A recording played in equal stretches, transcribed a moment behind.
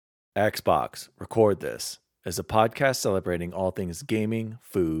Xbox Record This is a podcast celebrating all things gaming,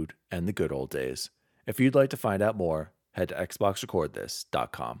 food, and the good old days. If you'd like to find out more, head to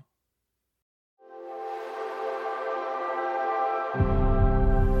xboxrecordthis.com.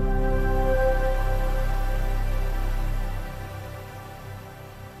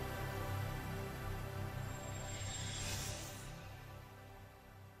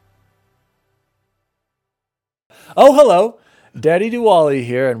 Oh, hello. Daddy Diwali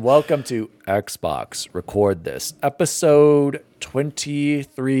here, and welcome to Xbox Record This, episode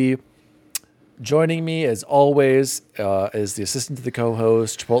 23. Joining me, as always, is the assistant to the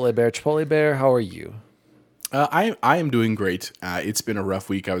co-host, Chipotle Bear. Chipotle Bear, how are you? I am doing great. It's been a rough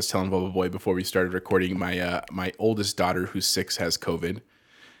week. I was telling Bubba Boy before we started recording, my oldest daughter, who's 6, has COVID.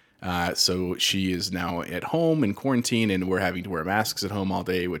 So she is now at home in quarantine, and we're having to wear masks at home all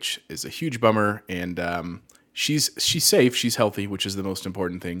day, which is a huge bummer. And she's safe, she's healthy, which is the most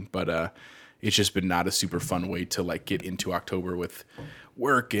important thing. But it's just been not a super fun way to like get into October with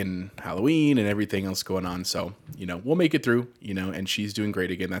work and Halloween and everything else going on. So, we'll make it through, and she's doing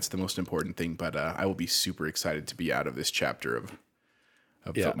great again. That's the most important thing. But I will be super excited to be out of this chapter of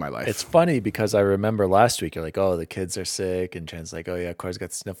my life. It's funny because I remember last week, you're like, oh, the kids are sick. And Chan's like, oh, yeah, Corey's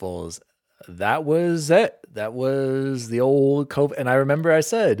got sniffles. That was it. That was the old COVID. And I remember I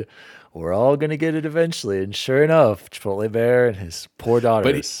said, we're all going to get it eventually. And sure enough, Chipotle Bear and his poor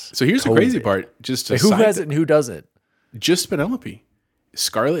daughters. So here's the crazy part. Who has it and who doesn't? Just Penelope.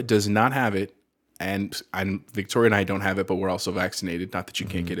 Scarlett does not have it. And Victoria and I don't have it, but we're also vaccinated. Not that you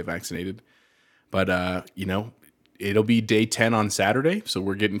can't get it vaccinated. But, it'll be day 10 on Saturday. So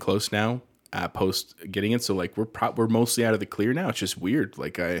we're getting close now post getting it. So like we're mostly out of the clear now. It's just weird.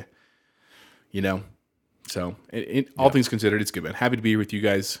 Like So, all things considered, it's good, man. Happy to be here with you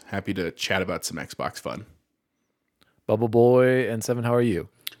guys. Happy to chat about some Xbox fun. Bubble Boy and Seven, how are you?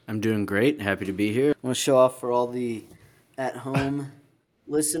 I'm doing great. Happy to be here. I want to show off for all the at-home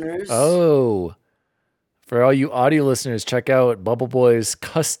listeners. Oh, for all you audio listeners, check out Bubble Boy's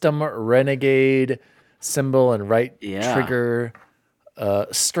custom Renegade symbol and right trigger.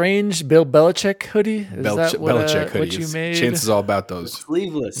 Strange Bill Belichick hoodie. Is that Belichick hoodie. What you made? Chance is all about those.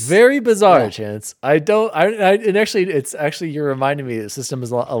 Sleeveless. Very bizarre, Chance. It's actually you're reminding me that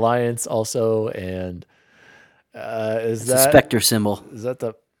Systems Alliance also, and is that a Spectre symbol? Is that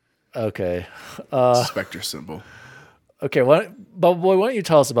the okay? Spectre symbol. Okay, Bubble Boy, why don't you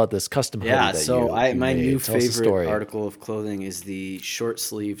tell us about this custom hoodie? Yeah, you my made. new Tell us the favorite story. article of clothing is the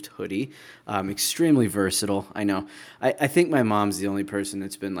short-sleeved hoodie. Extremely versatile. I know. I think my mom's the only person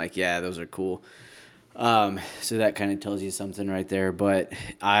that's been like, yeah, those are cool. So that kind of tells you something right there. But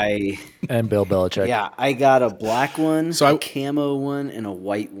and Bill Belichick. Yeah, I got a black one, a camo one, and a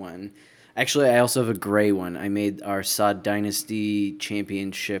white one. Actually, I also have a gray one. I made our SOD Dynasty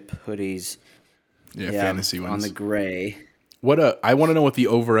Championship hoodies. Yeah, fantasy ones. On the gray. I want to know what the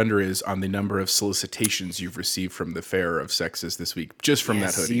over-under is on the number of solicitations you've received from the Fair of Sexes this week, just from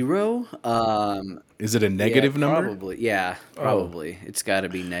that hoodie. 0. Is it a negative number? Probably. Yeah, probably. Oh. It's got to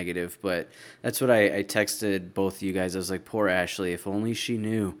be negative, but that's what I texted both of you guys. I was like, poor Ashley, if only she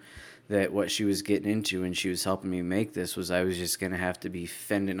knew that what she was getting into when she was helping me make this was I was just going to have to be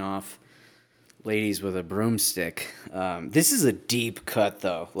fending off ladies with a broomstick. This is a deep cut,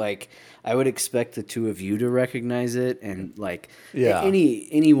 though. Like, I would expect the two of you to recognize it, and like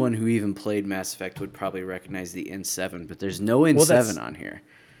anyone who even played Mass Effect would probably recognize the N7, but there's no N7 on here.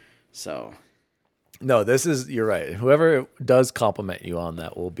 So, no, you're right. Whoever does compliment you on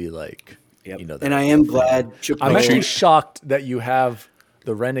that will be like, that. And I am glad. I'm actually shocked that you have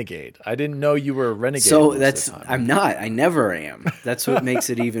the Renegade. I didn't know you were a Renegade. So I'm not. I never am. That's what makes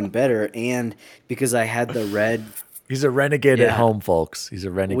it even better. And because I had the red. He's a renegade at home, folks. He's a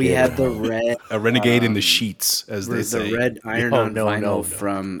renegade. We had the red. A renegade in the sheets, as they say. The red iron-on vinyl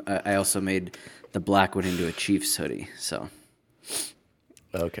from. I also made the black one into a Chiefs hoodie. So.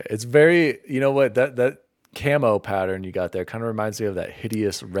 Okay, it's very. You know what that camo pattern you got there kind of reminds me of that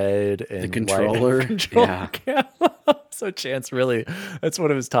hideous red and the controller. Camo. So Chance really, that's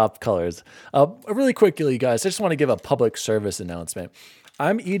one of his top colors. Really quickly, you guys, I just want to give a public service announcement.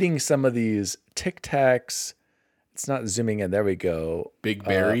 I'm eating some of these Tic Tacs. It's not zooming in. There we go. Big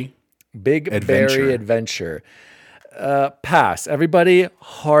Berry. Big Berry Adventure. Pass. Everybody,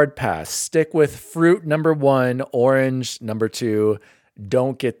 hard pass. Stick with fruit number 1, orange number 2.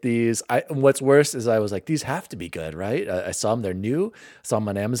 Don't get these. What's worse is I was like, these have to be good, right? I saw them. They're new. Saw them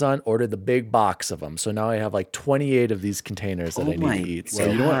on Amazon. Ordered the big box of them. So now I have like 28 of these containers that I need to eat. So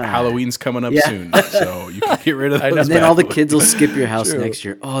you know what? Halloween's coming up soon. So you can get rid of those. And then all the kids will skip your house next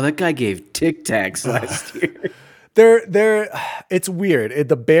year. Oh, that guy gave Tic Tacs last year. It's weird.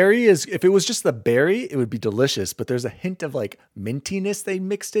 The berry is, if it was just the berry, it would be delicious, but there's a hint of like mintiness they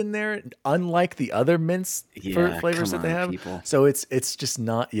mixed in there, unlike the other mints flavors that they have. People. So it's just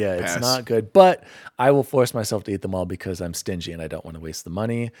not, it's not good, but I will force myself to eat them all because I'm stingy and I don't want to waste the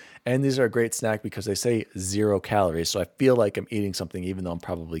money. And these are a great snack because they say 0 calories. So I feel like I'm eating something, even though I'm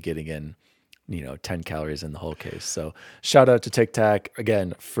probably getting in, 10 calories in the whole case. So shout out to Tic Tac.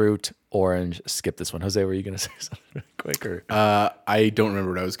 Again, fruit, orange. Skip this one. Jose, were you going to say something quicker? I don't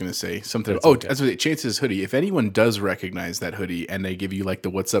remember what I was going to say. Something. That's what Chance's hoodie. If anyone does recognize that hoodie and they give you like the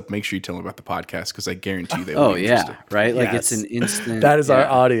what's up, make sure you tell them about the podcast because I guarantee they will be interested. Right? Like it's an instant. That is our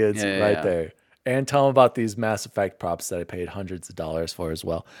audience right there. And tell them about these Mass Effect props that I paid hundreds of dollars for as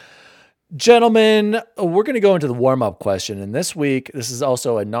well. Gentlemen, we're going to go into the warm-up question. And this week, this is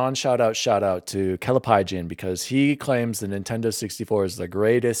also a non-shout-out shout-out to Kelapygian because he claims the Nintendo 64 is the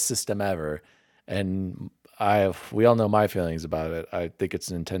greatest system ever. And we all know my feelings about it. I think it's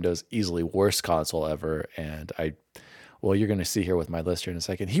Nintendo's easily worst console ever. And you're going to see here with my list here in a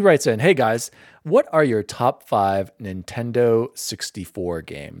second. He writes in, hey guys, what are your top 5 Nintendo 64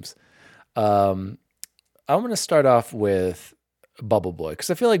 games? I'm going to start off with Bubble Boy,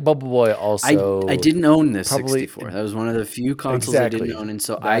 because I feel like Bubble Boy also... I didn't own this 64. That was one of the few consoles I didn't own, and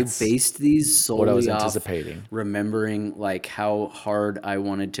so I based these solely off remembering like how hard I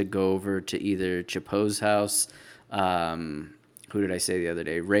wanted to go over to either Chapeau's house, who did I say the other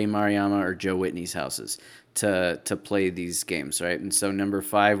day? Ray Mariyama or Joe Whitney's houses to play these games, right? And so number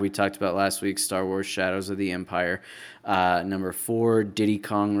 5, we talked about last week, Star Wars Shadows of the Empire. Number 4, Diddy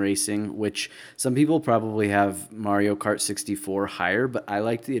Kong Racing, which some people probably have Mario Kart 64 higher, but I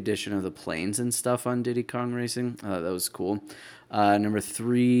liked the addition of the planes and stuff on Diddy Kong Racing. That was cool. Number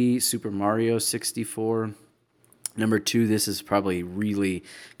 3, Super Mario 64. Number 2, this is probably really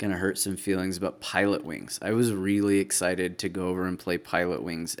going to hurt some feelings about Pilot Wings. I was really excited to go over and play Pilot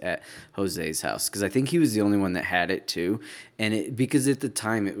Wings at Jose's house because I think he was the only one that had it too. And because at the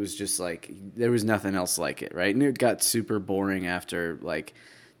time it was just like, there was nothing else like it, right? And it got super boring after like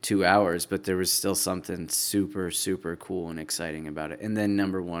 2 hours, but there was still something super, super cool and exciting about it. And then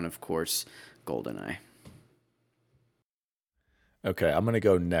number 1, of course, GoldenEye. Okay, I'm going to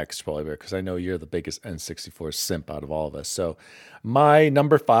go next, probably, because I know you're the biggest N64 simp out of all of us. So my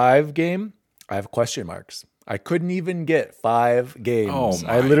number 5 game, I have question marks. I couldn't even get 5 games. Oh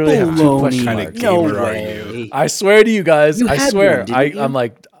I literally have 2 question marks. What kind of gamer are you? I swear to you guys, I swear. I'm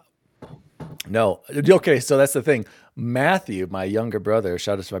like, no. Okay, so that's the thing. Matthew, my younger brother,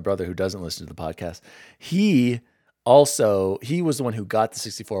 shout out to my brother who doesn't listen to the podcast, he was the one who got the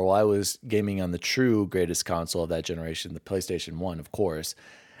 64 while I was gaming on the true greatest console of that generation, the PlayStation 1, of course.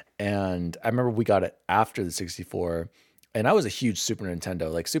 And I remember we got it after the 64, and I was a huge Super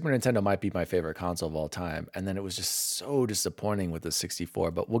Nintendo. Like, Super Nintendo might be my favorite console of all time. And then it was just so disappointing with the 64,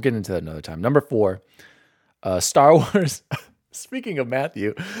 but we'll get into that another time. Number 4, Star Wars. Speaking of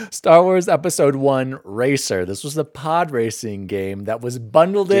Matthew, Star Wars Episode 1 Racer. This was the pod racing game that was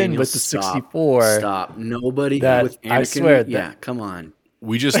bundled in with the 64. Stop. Nobody with Anakin. I swear. Come on.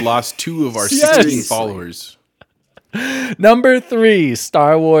 We just lost 2 of our 16 followers. Number 3,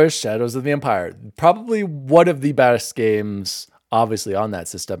 Star Wars Shadows of the Empire. Probably one of the best games, obviously, on that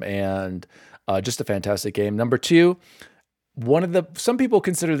system, and just a fantastic game. Number 2, some people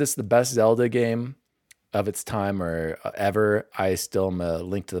consider this the best Zelda game of its time or ever. I still am a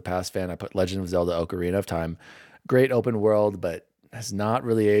Link to the Past fan. I put Legend of Zelda Ocarina of Time. Great open world, but has not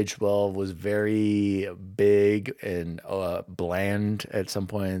really aged well. Was very big and bland at some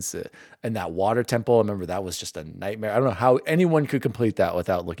points. And that water temple, I remember that was just a nightmare. I don't know how anyone could complete that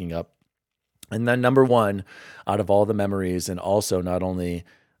without looking up. And then number 1, out of all the memories, and also not only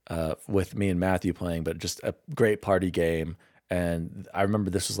with me and Matthew playing, but just a great party game. And I remember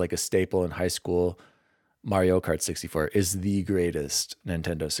this was like a staple in high school. Mario Kart 64 is the greatest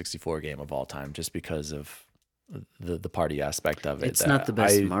Nintendo 64 game of all time, just because of the party aspect of it. It's not the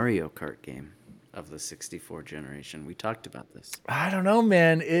best Mario Kart game of the 64 generation. We talked about this. I don't know,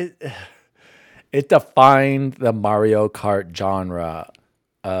 man. It defined the Mario Kart genre.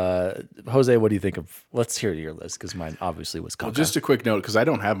 Jose, what do you think of? Let's hear your list, because mine obviously was. Well, just a quick note, because I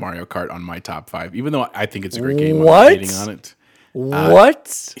don't have Mario Kart on my top 5, even though I think it's a great game. What? I'm hating on it.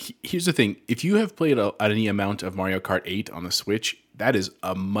 What? Here's the thing. If you have played any amount of Mario Kart 8 on the Switch, that is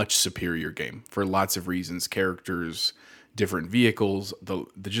a much superior game for lots of reasons. Characters, different vehicles,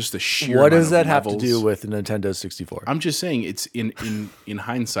 just the sheer What does that levels. have to do with Nintendo 64? I'm just saying, it's in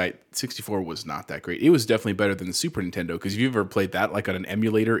hindsight, 64 was not that great. It was definitely better than the Super Nintendo, because if you've ever played that like on an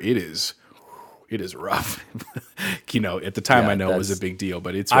emulator, it is rough. At the time, Yeah, I know it was a big deal,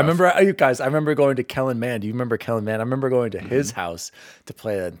 but it's rough. I remember going to Kellen Mann. Do you remember Kellen Mann? I remember going to his house to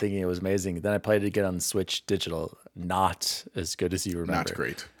play that and thinking it was amazing. Then I played it again on the Switch Digital. Not as good as you remember. Not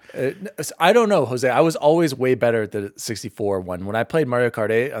great. I don't know, Jose. I was always way better at the 64 one. When I played Mario Kart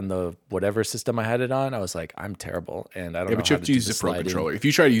 8 on the whatever system I had it on, I was like, I'm terrible, and I don't know. But you have to use the Pro sliding. Controller. If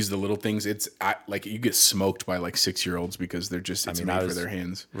you try to use the little things, it's like you get smoked by like 6-year-olds because they're just made for their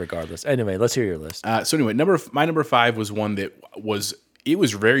hands. Regardless. Anyway, let's hear your list. So anyway, my number 5 was one that was. It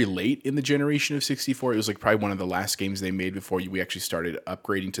was very late in the generation of 64. It was like probably one of the last games they made before we actually started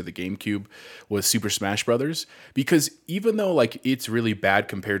upgrading to the GameCube, was Super Smash Brothers. Because even though like it's really bad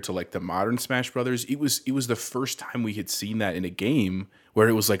compared to like the modern Smash Brothers, it was the first time we had seen that in a game where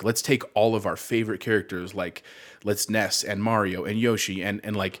it was like, let's take all of our favorite characters, like let's Ness and Mario and Yoshi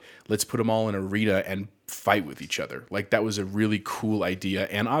and like let's put them all in an arena and fight with each other. Like that was a really cool idea,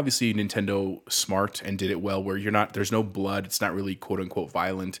 and obviously Nintendo smart and did it well, where there's no blood, it's not really quote unquote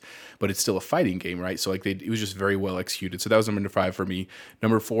violent, but it's still a fighting game, right? So like it was just very well executed. So that was number 5 for me.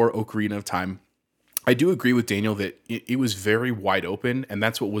 Number 4, Ocarina of Time. I do agree with Daniel that it was very wide open, and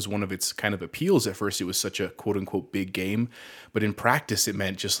that's what was one of its kind of appeals at first. It was such a quote-unquote big game, but in practice it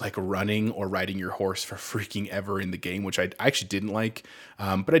meant just like running or riding your horse for freaking ever in the game, which I actually didn't like,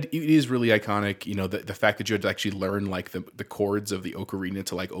 but it is really iconic. The fact that you had to actually learn like the chords of the ocarina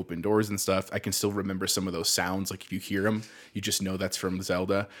to like open doors and stuff. I can still remember some of those sounds. Like if you hear them, you just know that's from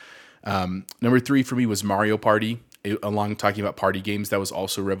Zelda. Number 3 for me was Mario Party. Along talking about party games, that was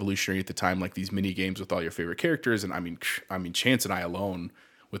also revolutionary at the time, like these mini games with all your favorite characters. And I mean, Chance and I alone,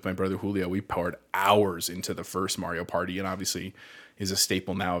 with my brother Julio, we poured hours into the first Mario Party, and obviously is a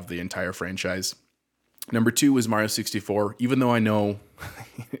staple now of the entire franchise. Number 2 was Mario 64. Even though I know,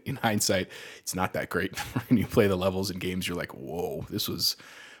 in hindsight, it's not that great. When you play the levels in games, you're like, whoa, this was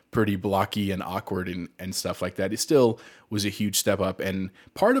pretty blocky and awkward and stuff like that. It still was a huge step up. And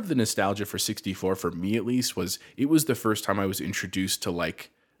part of the nostalgia for 64, for me at least, was it was the first time I was introduced to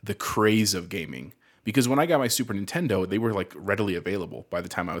like the craze of gaming. Because when I got my Super Nintendo, they were like readily available by the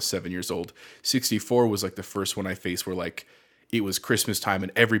time I was 7 years old. 64 was like the first one I faced where like it was Christmas time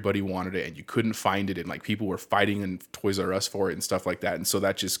and everybody wanted it and you couldn't find it, and like people were fighting in Toys R Us for it and stuff like that. And so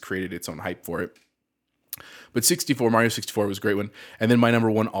that just created its own hype for it. But Mario 64 was a great one. And then my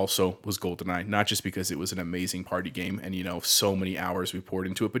number 1 also was GoldenEye, not just because it was an amazing party game and, so many hours we poured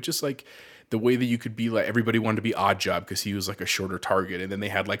into it, but just like the way that you could be like, everybody wanted to be Oddjob because he was like a shorter target. And then they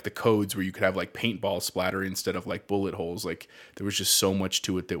had like the codes where you could have like paintball splatter instead of like bullet holes. Like there was just so much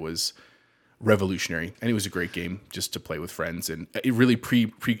to it that was revolutionary. And it was a great game just to play with friends. And it really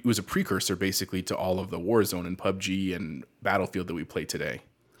it was a precursor basically to all of the Warzone and PUBG and Battlefield that we play today.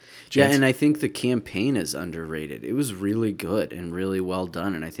 Yeah, and I think the campaign is underrated. It was really good and really well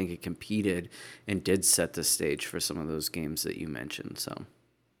done, and I think it competed and did set the stage for some of those games that you mentioned. So,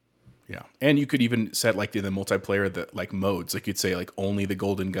 yeah, and you could even set like in the multiplayer the like modes. Like you'd say like only the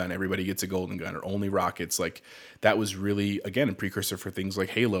golden gun, everybody gets a golden gun, or only rockets. Like that was really again a precursor for things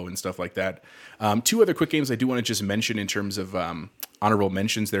like Halo and stuff like that. 2 other quick games I do want to just mention in terms of honorable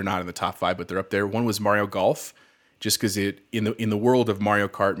mentions. They're not in the top 5, but they're up there. One was Mario Golf. Just because in the world of Mario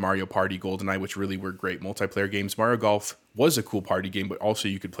Kart, Mario Party, GoldenEye, which really were great multiplayer games, Mario Golf was a cool party game, but also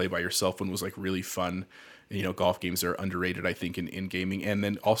you could play by yourself and was like really fun. Golf games are underrated, I think, in gaming. And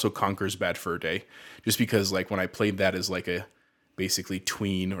then also Conker's Bad Fur Day, just because like when I played that as like a basically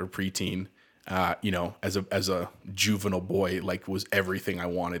tween or preteen, as a juvenile boy, like was everything I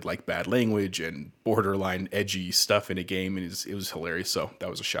wanted, like bad language and borderline edgy stuff in a game, and it was hilarious. So that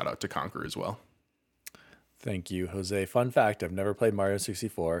was a shout out to Conker as well. Thank you, Jose. Fun fact, I've never played Mario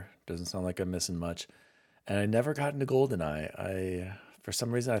 64. Doesn't sound like I'm missing much. And I never got into GoldenEye. For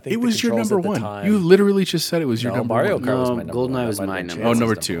some reason, I think it was your number 1. You literally just said it was your number 1. Mario Kart was my number 1. GoldenEye was my number 1. Oh,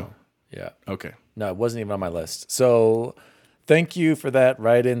 number 2. Yeah. Okay. No, it wasn't even on my list. So thank you for that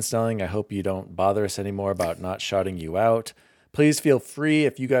write-in, Stelling. I hope you don't bother us anymore about not shouting you out. Please feel free,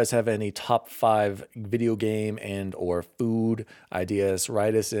 if you guys have any top 5 video game and or food ideas,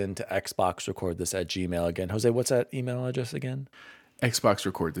 write us into xboxrecordthis@gmail.com. Again, Jose, what's that email address again?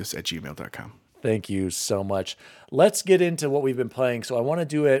 xboxrecordthis@gmail.com. Thank you so much. Let's get into what we've been playing. So I want to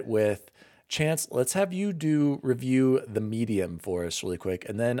do it with Chance. Let's have you review The Medium for us really quick.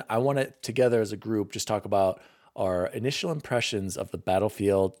 And then I want to, together as a group, just talk about our initial impressions of the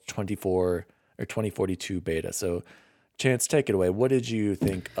Battlefield 2042 beta. So Chance, take it away. What did you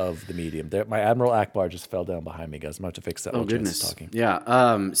think of The Medium? My Admiral Akbar just fell down behind me, guys. I'm about to fix that while Chance is talking.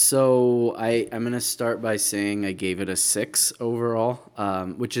 Yeah. So I'm going to start by saying I gave it a 6 overall,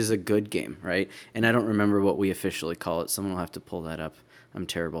 which is a good game, right? And I don't remember what we officially call it. Someone will have to pull that up. I'm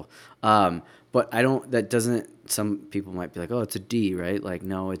terrible. but I don't. That doesn't. Some people might be like, "Oh, it's a D, right?" Like,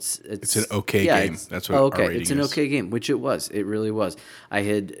 no, it's an okay game. That's what okay. our rating It's an is. okay game, which it was. It really was. I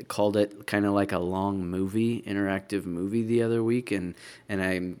had called it kind of like a long movie, interactive movie the other week, and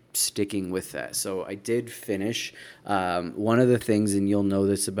I'm sticking with that. So I did finish. One of the things, and you'll know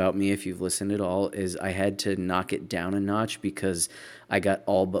this about me if you've listened at all, is I had to knock it down a notch because I got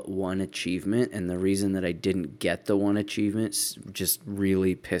all but one achievement, and the reason that I didn't get the one achievement just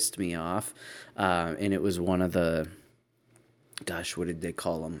really pissed me off. And it was one of the, gosh, what did they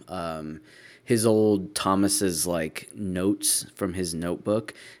call them? His old Thomas's like notes from his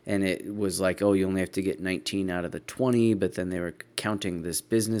notebook, and it was like, oh, you only have to get 19 out of the 20, but then they were counting this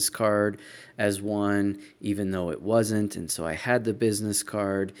business card as one, even though it wasn't. And so I had the business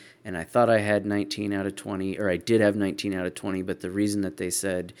card, and I thought I had 19 out of 20, or I did have 19 out of 20, but the reason that they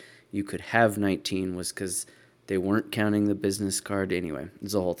said you could have 19 was because they weren't counting the business card. Anyway,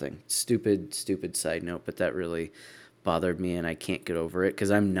 it's the whole thing. Stupid side note, but that really bothered me, and I can't get over it because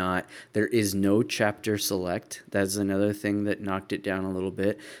there is no chapter select. That's another thing that knocked it down a little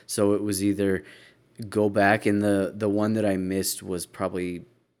bit. So it was either go back, and the one that I missed was probably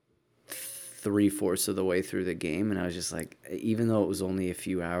 3/4 of the way through the game, and I was just like, even though it was only a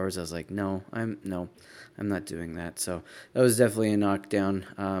few hours, I was like, no, I'm not doing that. So that was definitely a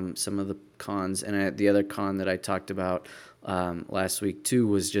knockdown. Some of the cons, and the other con that I talked about last week too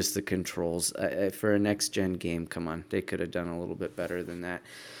was just the controls. For a next gen game, come on, they could have done a little bit better than that.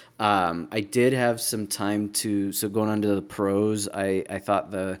 I did have some time so going on to the pros, I thought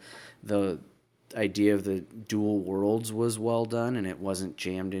the idea of the dual worlds was well done, and it wasn't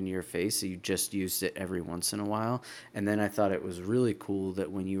jammed in your face, so you just used it every once in a while. And then I thought it was really cool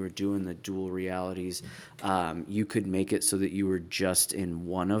that when you were doing the dual realities, you could make it so that you were just in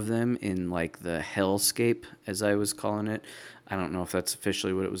one of them, in like the hellscape, as I was calling it. I don't know if that's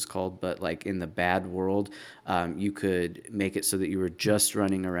officially what it was called, but like in the bad world, you could make it so that you were just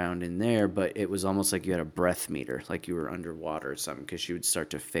running around in there, but it was almost like you had a breath meter, like you were underwater or something, because you would start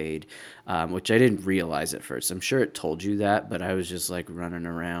to fade, which I didn't realize at first. I'm sure it told you that, but I was just like running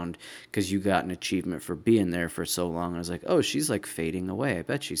around because you got an achievement for being there for so long. I was like, oh, she's like fading away. I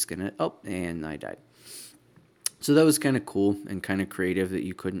bet she's going to, oh, and I died. So that was kind of cool and kind of creative that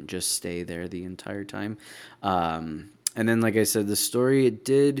you couldn't just stay there the entire time. And then, like I said, the story,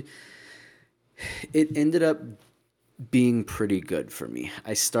 it ended up being pretty good for me.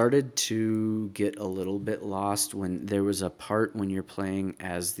 I started to get a little bit lost when there was a part when you're playing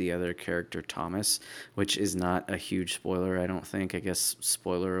as the other character, Thomas, which is not a huge spoiler, I don't think. I guess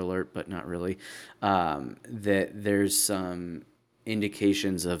spoiler alert, but not really. That there's some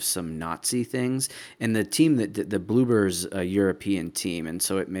indications of some Nazi things, and the team that the Bluebirds a European team, and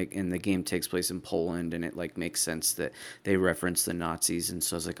so and the game takes place in Poland, and it like makes sense that they reference the Nazis, and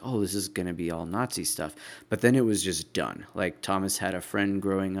so I was like, oh, this is gonna be all Nazi stuff. But then it was just done. Like Thomas had a friend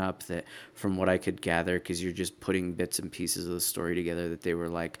growing up that, from what I could gather, because you're just putting bits and pieces of the story together, that they were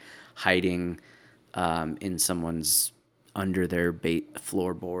like hiding in someone's under their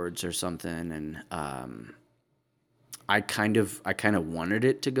floorboards or something, and I kind of wanted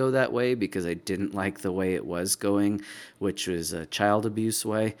it to go that way because I didn't like the way it was going, which was a child abuse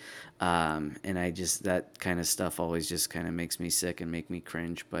way. And that kind of stuff always just kind of makes me sick and make me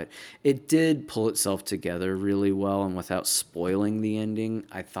cringe. But it did pull itself together really well, and without spoiling the ending,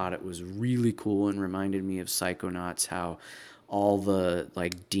 I thought it was really cool and reminded me of Psychonauts, how all the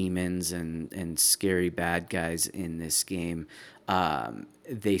like demons and scary bad guys in this game,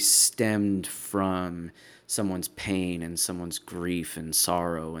 they stemmed from someone's pain and someone's grief and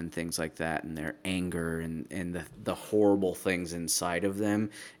sorrow and things like that, and their anger and the horrible things inside of them.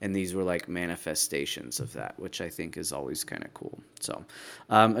 And these were like manifestations of that, which I think is always kind of cool. So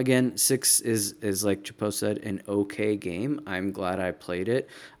again, 6 is like Chapo said, an okay game. I'm glad I played it.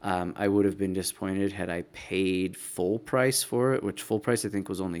 I would have been disappointed had I paid full price for it, which full price I think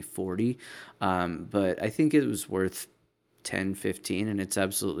was only $40. But I think it was worth $10-15, and it's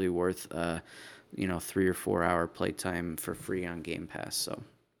absolutely worth 3 or 4 hour playtime for free on Game Pass. So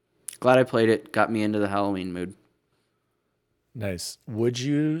glad I played it. Got me into the Halloween mood. Nice. Would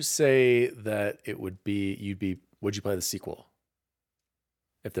you say that would you play the sequel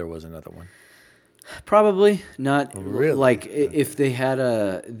if there was another one? Probably not. Really? Like if they had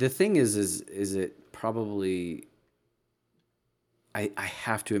the thing is it probably, I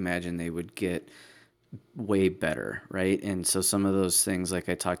have to imagine they would get way better, right? And so some of those things, like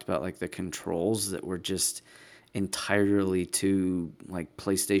I talked about, like the controls that were just entirely to like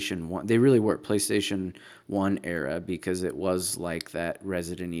PlayStation 1, they really were PlayStation 1 era, because it was like that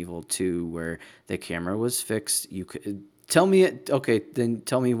Resident Evil 2 where the camera was fixed. Tell me it. Okay, then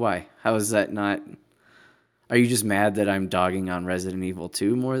tell me why. How is that not? Are you just mad that I'm dogging on Resident Evil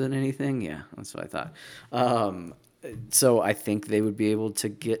 2 more than anything? Yeah, that's what I thought. So I think they would be able to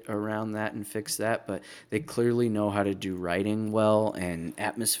get around that and fix that, but they clearly know how to do writing well and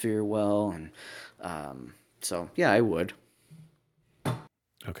atmosphere well, and so yeah, I would.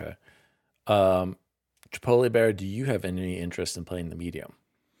 Okay. Chipotle Bear, do you have any interest in playing the medium?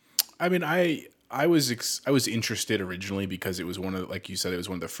 I mean, I was interested originally because it was one of, like you said, it was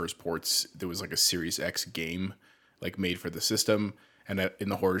one of the first ports. There was like a Series X game, like made for the system. And in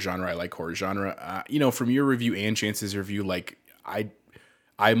the horror genre, I like horror genre. From your review and Chance's review, like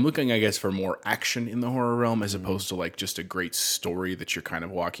I'm looking, I guess, for more action in the horror realm as opposed to like just a great story that you're kind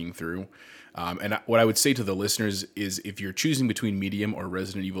of walking through. And what I would say to the listeners is if you're choosing between Medium or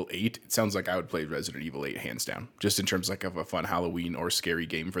Resident Evil 8, it sounds like I would play Resident Evil 8 hands down, just in terms like of a fun Halloween or scary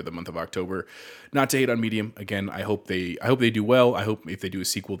game for the month of October. Not to hate on Medium. Again, I hope they do well. I hope if they do a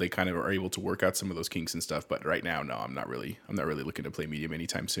sequel, they kind of are able to work out some of those kinks and stuff. But right now, no, I'm not really looking to play Medium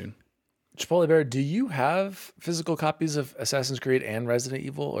anytime soon. Chipotle Bear, do you have physical copies of Assassin's Creed and Resident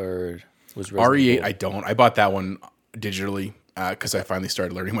Evil, or was RE8? Evil? I don't. I bought that one digitally because I finally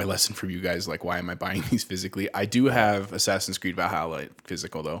started learning my lesson from you guys. Like, why am I buying these physically? I do have Assassin's Creed Valhalla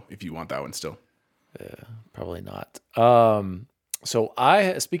physical though, if you want that one still. Probably not. So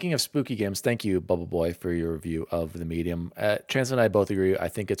speaking of spooky games, thank you, Bubble Boy, for your review of the Medium. Chance and I both agree. I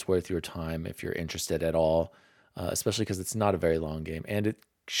think it's worth your time if you're interested at all, especially because it's not a very long game, and it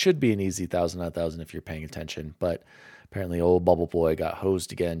should be an easy 1,000 out of 1,000 if you're paying attention. But apparently, old Bubble Boy got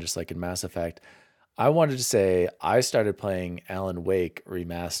hosed again, just like in Mass Effect. I wanted to say I started playing Alan Wake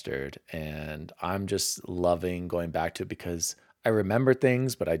Remastered, and I'm just loving going back to it because I remember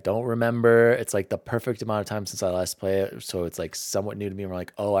things, but I don't remember. It's like the perfect amount of time since I last played it, so it's like somewhat new to me. I'm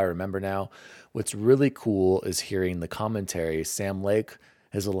like, oh, I remember now. What's really cool is hearing the commentary. Sam Lake,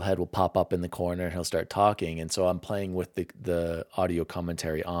 his little head will pop up in the corner, and he'll start talking, and so I'm playing with the audio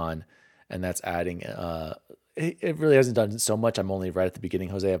commentary on, and that's adding. It really hasn't done so much. I'm only right at the beginning,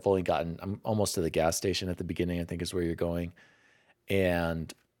 Jose. I'm almost to the gas station at the beginning, I think is where you're going.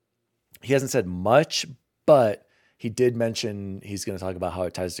 And he hasn't said much, but he did mention he's going to talk about how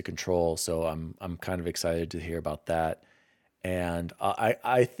it ties to Control. So I'm kind of excited to hear about that. And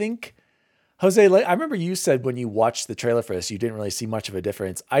I think, Jose, I remember you said when you watched the trailer for this, you didn't really see much of a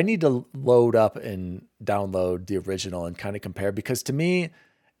difference. I need to load up and download the original and kind of compare, because to me,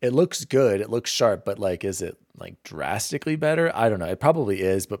 it looks good. It looks sharp, but like, is it like drastically better? I don't know. It probably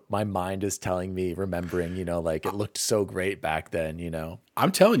is, but my mind is telling me, remembering, like it looked so great back then,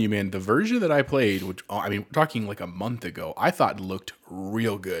 I'm telling you, man, the version that I played, which I mean, we're talking like a month ago, I thought looked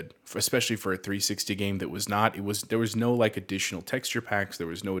real good, especially for a 360 game that was not, there was no like additional texture packs. There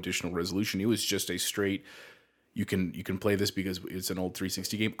was no additional resolution. It was just a straight, you can play this because it's an old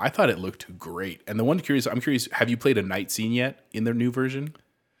 360 game. I thought it looked great. And I'm curious, have you played a night scene yet in their new version?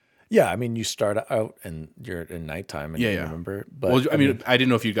 Yeah, I mean, you start out and you're in nighttime, and you remember. But well, I mean, I didn't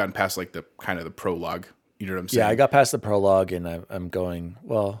know if you'd gotten past like the kind of the prologue. You know what I'm saying? Yeah, I got past the prologue, and I'm going.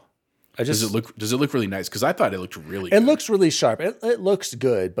 Well, does it look really nice? Because I thought it looked really. It looks really sharp. It looks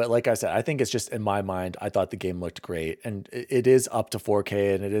good, but like I said, I think it's just in my mind. I thought the game looked great, and it is up to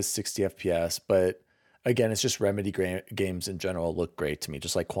 4K and it is 60 FPS. But again, it's just Remedy games in general look great to me,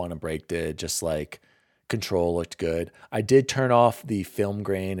 just like Quantum Break did, just like Control looked good. I did turn off the film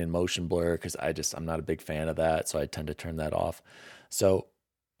grain and motion blur because I'm not a big fan of that, so I tend to turn that off. So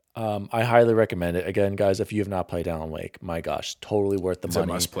I highly recommend it. Again, guys, if you have not played Alan Wake, my gosh, totally worth the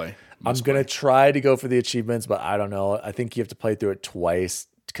money. A must play. I'm gonna try to go for the achievements, but I don't know. I think you have to play through it twice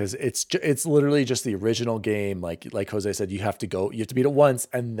because it's literally just the original game. Like Jose said, you have to beat it once,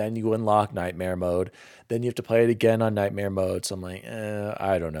 and then you unlock Nightmare mode. Then you have to play it again on Nightmare mode. So I'm like,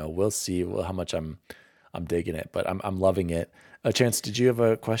 I don't know. We'll see how much I'm digging it, but I'm loving it. Chance, did you have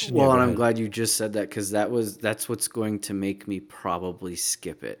a question? Well, and I'm glad you just said that, because that's what's going to make me probably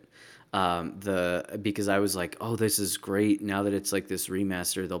skip it. Because I was like, oh, this is great. Now that it's like this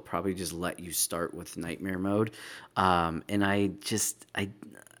remaster, they'll probably just let you start with Nightmare mode. And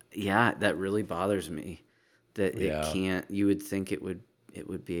that really bothers me that it can't. You would think it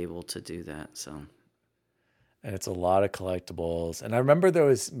would be able to do that. So. And it's a lot of collectibles. And I remember there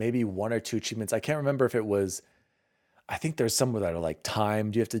was maybe one or two achievements. I can't remember if it was, I think there's some that are like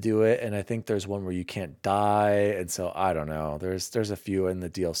timed, you have to do it. And I think there's one where you can't die. And so I don't know. There's a few in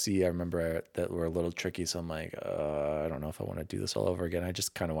the DLC I remember that were a little tricky. So I'm like, I don't know if I want to do this all over again. I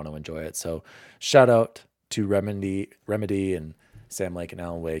just kind of want to enjoy it. So shout out to Remedy and Sam Lake and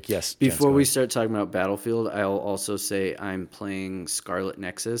Alan Wake. Yes. Before we start talking about Battlefield, I'll also say I'm playing Scarlet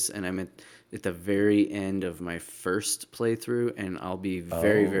Nexus, and I'm at the very end of my first playthrough, and I'll be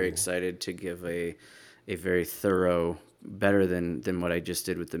very, very excited to give a very thorough, better than what I just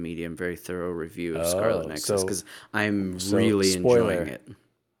did with the medium, very thorough review of Scarlet Nexus, because I'm really enjoying it.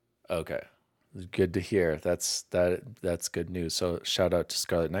 Okay. Good to hear. That's good news. So shout out to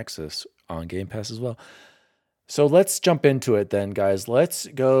Scarlet Nexus on Game Pass as well. So let's jump into it then, guys. Let's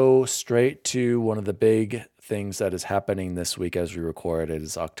go straight to one of the big things that is happening this week as we record. It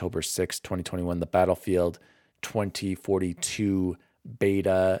is October 6th, 2021. The Battlefield 2042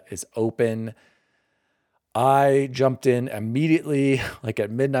 beta is open. I jumped in immediately, like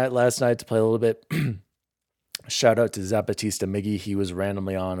at midnight last night, to play a little bit. Shout out to Zapatista Miggy. He was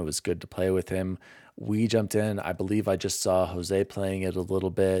randomly on. It was good to play with him. We jumped in. I believe I just saw Jose playing it a little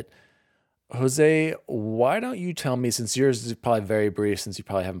bit. Jose, why don't you tell me, since yours is probably very brief, since you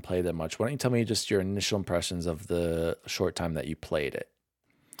probably haven't played that much, why don't you tell me just your initial impressions of the short time that you played it?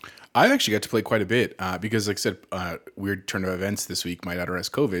 I actually got to play quite a bit because, like I said, weird turn of events this week. My daughter has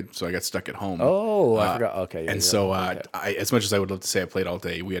COVID, so I got stuck at home. Oh, I forgot. Okay. And so as much as I would love to say I played all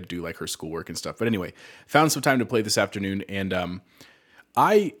day, we had to do like her schoolwork and stuff. But anyway, found some time to play this afternoon, and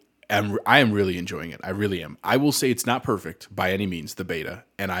I am really enjoying it. I really am. I will say it's not perfect by any means, the beta,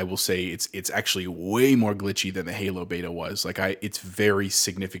 and I will say it's actually way more glitchy than the Halo beta was. It's very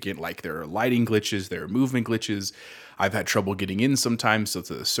significant. Like there are lighting glitches, there are movement glitches. I've had trouble getting in sometimes, so it's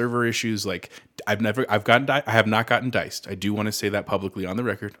the server issues. Like I have not gotten diced. I do want to say that publicly on the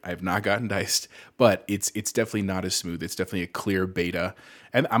record. I have not gotten diced, but it's definitely not as smooth. It's definitely a clear beta,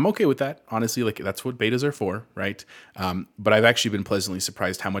 and I'm okay with that. Honestly, like that's what betas are for, right? But I've actually been pleasantly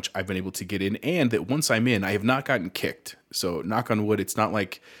surprised how much I've been able to get in, and that once I'm in, I have not gotten kicked. So knock on wood, it's not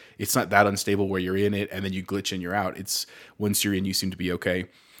that unstable where you're in it and then you glitch and you're out. It's once you're in, you seem to be okay.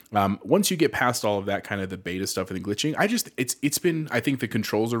 Once you get past all of that kind of the beta stuff and the glitching, I think the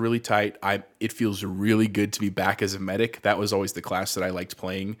controls are really tight. It feels really good to be back as a medic. That was always the class that I liked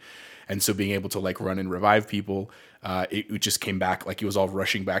playing. And so being able to like run and revive people, it just came back, like it was all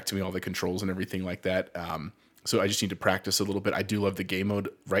rushing back to me, all the controls and everything like that. So I just need to practice a little bit. I do love the game mode.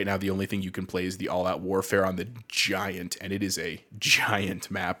 Right now, the only thing you can play is the all-out warfare on the giant, and it is a giant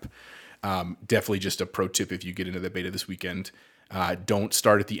map. Definitely just a pro tip if you get into the beta this weekend. Don't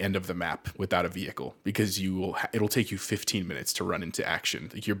start at the end of the map without a vehicle because it'll take you 15 minutes to run into action.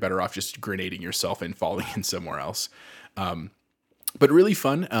 Like you're better off just grenading yourself and falling in somewhere else. But really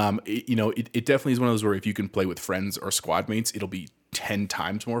fun. It definitely is one of those where if you can play with friends or squad mates, it'll be 10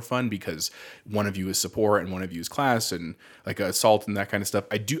 times more fun because one of you is support and one of you is class and like assault and that kind of stuff.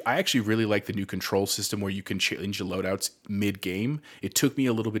 I actually really like the new control system where you can change the loadouts mid game. It took me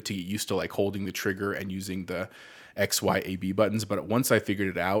a little bit to get used to like holding the trigger and using the X, Y, A, B buttons. But once I figured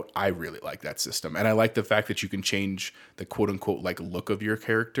it out, I really like that system. And I like the fact that you can change the quote unquote like look of your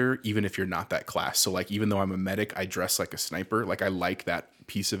character, even if you're not that class. So like, even though I'm a medic, I dress like a sniper. Like I like that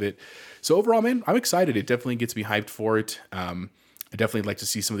piece of it. So overall, man, I'm excited. It definitely gets me hyped for it. I definitely like to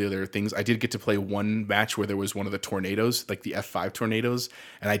see some of the other things. I did get to play one match where there was one of the tornadoes, like the F5 tornadoes,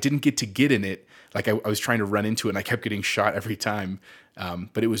 and I didn't get to get in it. Like I was trying to run into it and I kept getting shot every time.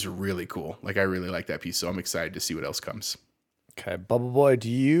 But it was really cool. Like I really like that piece. So I'm excited to see what else comes. Okay. Bubble Boy, do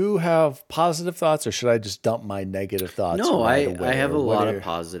you have positive thoughts or should I just dump my negative thoughts? No, I have a lot of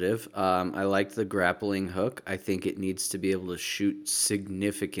positive. I like the grappling hook. I think it needs to be able to shoot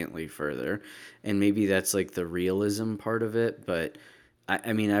significantly further. And maybe that's like the realism part of it. But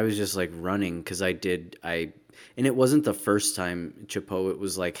I mean, I was just like running because and it wasn't the first time, Chapeau. It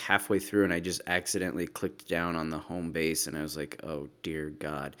was like halfway through, and I just accidentally clicked down on the home base, and I was like, "Oh dear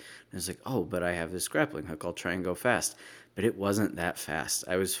God!" And I was like, "Oh, but I have this grappling hook. I'll try and go fast." But it wasn't that fast.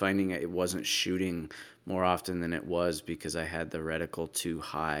 I was finding it wasn't shooting more often than it was because I had the reticle too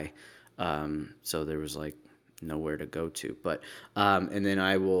high, so there was like nowhere to go to. But and then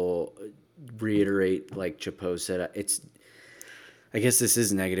I will reiterate, like Chapeau said, I guess this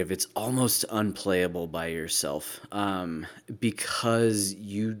is negative. It's almost unplayable by yourself because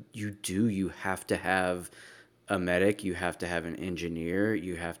you have to have a medic, you have to have an engineer,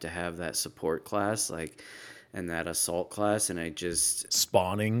 you have to have that support class, and that assault class, and I just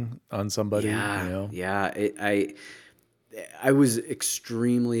spawning on somebody. I was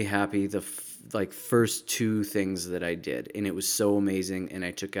extremely happy first two things that I did, and it was so amazing, and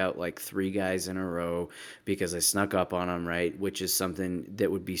I took out like 3 guys in a row because I snuck up on them, right, which is something that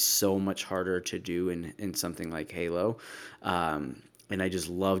would be so much harder to do in something like Halo, and I just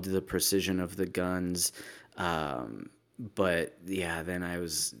loved the precision of the guns. But yeah, then I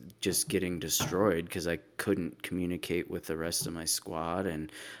was just getting destroyed because I couldn't communicate with the rest of my squad,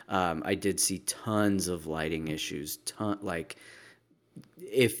 and I did see tons of lighting issues. Like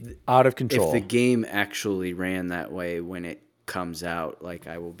if Out of if control. the game actually ran that way when it comes out, like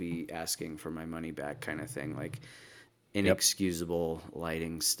I will be asking for my money back, kind of thing. Like inexcusable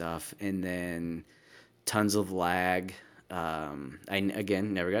lighting stuff, and then tons of lag. I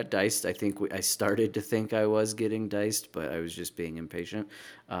again never got diced. I think I started to think I was getting diced, but I was just being impatient.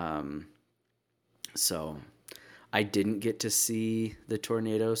 So I didn't get to see the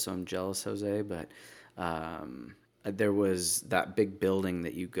tornado, so I'm jealous, Jose. But there was that big building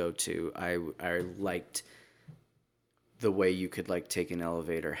that you go to. I liked the way you could like take an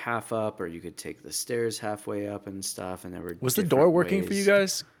elevator half up, or you could take the stairs halfway up and stuff. And there were Was the door working for you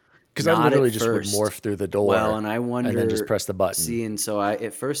guys? Because I Not literally at just would first. morph through the door. Well, and I wonder, and then just press the button. See, and so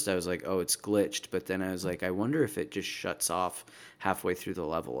at first I was like, oh, it's glitched, but then I was like, I wonder if it just shuts off halfway through the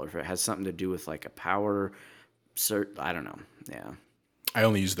level, or if it has something to do with like a power I don't know. Yeah. I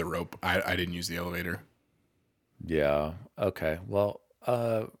only used the rope. I didn't use the elevator. Yeah. Okay. Well,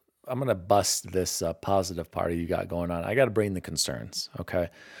 I'm going to bust this positive party you got going on. I got to bring the concerns. Okay.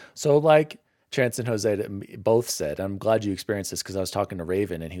 So like Chance and Jose both said, I'm glad you experienced this because I was talking to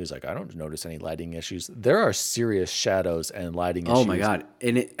Raven and he was like, I don't notice any lighting issues. There are serious shadows and lighting issues. Oh my God.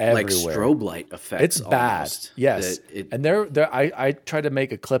 And it everywhere. like strobe light effects. It's bad. Almost, Yes. And I tried to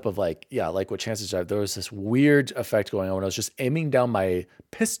make a clip of like what Chance said. There was this weird effect going on when I was just aiming down my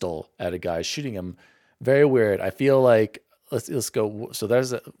pistol at a guy, shooting him. Very weird. I feel like let's go. So there's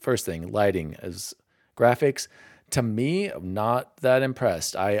the first thing, lighting as graphics. To me, I'm not that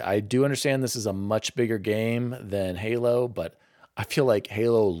impressed. I do understand this is a much bigger game than Halo, but I feel like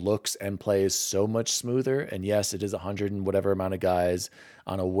Halo looks and plays so much smoother. And yes, it is 100 and whatever amount of guys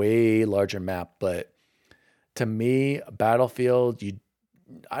on a way larger map. But to me, Battlefield,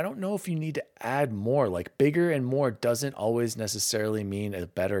 I don't know if you need to add more. Like bigger and more doesn't always necessarily mean a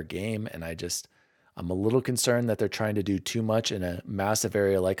better game. And I'm a little concerned that they're trying to do too much in a massive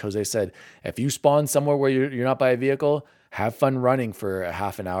area. Like Jose said, if you spawn somewhere where you're not by a vehicle, have fun running for a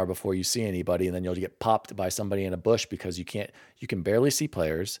half an hour before you see anybody, and then you'll get popped by somebody in a bush because you can barely see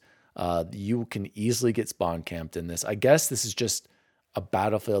players. You can easily get spawn camped in this. I guess this is just a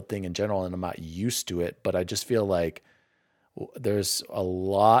Battlefield thing in general, and I'm not used to it, but I just feel like there's a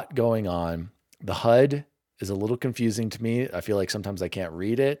lot going on. The HUD is a little confusing to me. I feel like sometimes I can't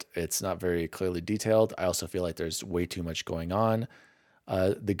read it. It's not very clearly detailed. I also feel like there's way too much going on.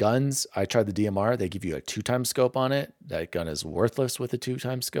 The guns, I tried the DMR. They give you a 2x scope on it. That gun is worthless with a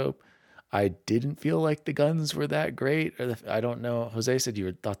 2x scope. I didn't feel like the guns were that great. I don't know. Jose said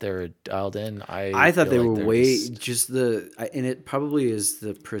you thought they were dialed in. I thought they were way and it probably is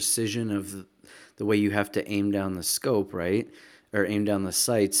the precision of the way you have to aim down the scope, right? Or aim down the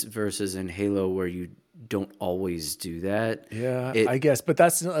sights versus in Halo where you don't always do that. Yeah, I guess. But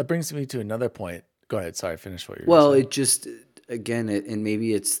that brings me to another point. Go ahead. Sorry, finish what you're saying. Well, it just, again, and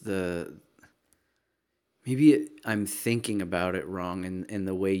maybe it's I'm thinking about it wrong in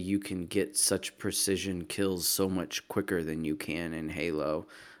the way you can get such precision kills so much quicker than you can in Halo,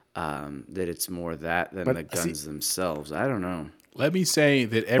 that it's more that than the guns themselves. I don't know. Let me say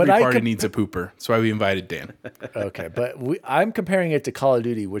that every party needs a pooper. That's why we invited Dan. Okay, but I'm comparing it to Call of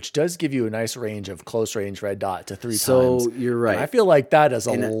Duty, which does give you a nice range of close range red dot to 3 times. So you're right. And I feel like that is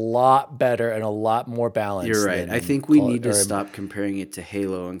a lot better and a lot more balanced. You're right. I think we need to stop comparing it to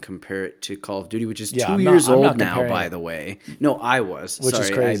Halo and compare it to Call of Duty, which is 2 years old now, by the way. No, I was. Which is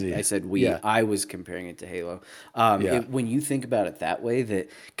crazy. I said we. Yeah. I was comparing it to Halo. When you think about it that way, that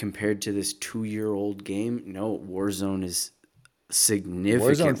compared to this 2-year-old game, no, Warzone is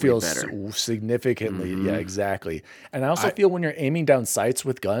significantly Warzone feels better. Significantly, yeah, exactly. And I also feel when you're aiming down sights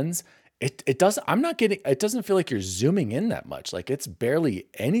with guns, it doesn't feel like you're zooming in that much. Like it's barely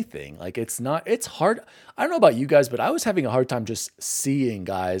anything. Like it's hard. I don't know about you guys, but I was having a hard time just seeing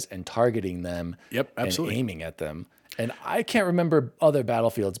guys and targeting them. Yep, absolutely. And aiming at them. And I can't remember other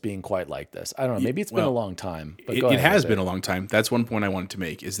Battlefields being quite like this. I don't know. Maybe it's been a long time. But it has been a long time. That's one point I wanted to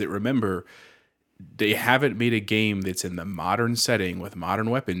make is that remember, they haven't made a game that's in the modern setting with modern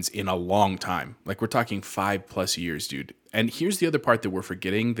weapons in a long time. Like we're talking 5+ years, dude. And here's the other part that we're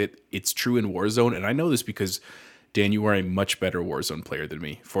forgetting that it's true in Warzone. And I know this because, Dan, you are a much better Warzone player than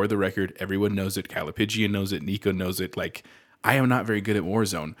me. For the record, everyone knows it. Calipigian knows it. Nico knows it. Like, I am not very good at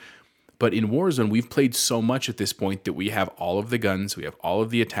Warzone. But in Warzone, we've played so much at this point that we have all of the guns, we have all of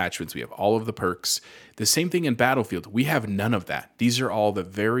the attachments, we have all of the perks. The same thing in Battlefield. We have none of that. These are all the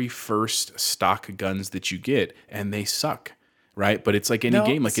very first stock guns that you get, and they suck. right? But it's like any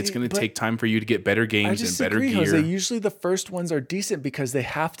game. Like, it's going to take time for you to get better games and better gear. Jose. Usually the first ones are decent because they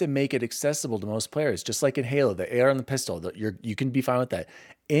have to make it accessible to most players. Just like in Halo, the AR and the pistol, you can be fine with that.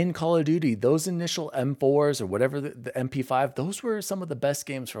 In Call of Duty, those initial M4s or whatever, the MP5, those were some of the best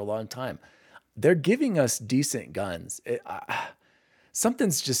games for a long time. They're giving us decent guns.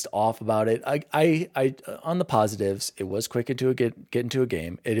 Something's just off about it. I on the positives, it was quick to get into a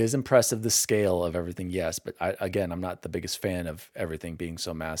game. It is impressive, the scale of everything, yes, but I'm not the biggest fan of everything being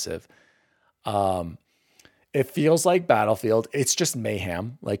so massive. It feels like Battlefield. It's just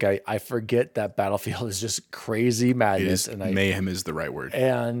mayhem. Like I forget that Battlefield is just crazy madness. Mayhem is the right word.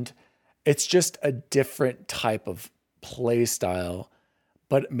 And it's just a different type of play style.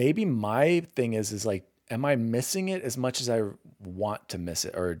 But maybe my thing is like, am I missing it as much as I want to miss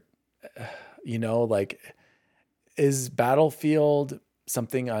it? Or, like, is Battlefield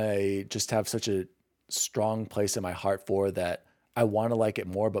something I just have such a strong place in my heart for that I want to like it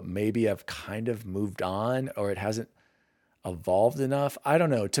more, but maybe I've kind of moved on or it hasn't evolved enough? I don't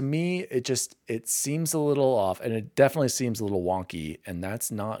know. To me, it seems a little off, and it definitely seems a little wonky, and that's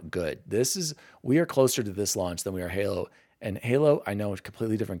not good. We are closer to this launch than we are Halo. And Halo, I know, is a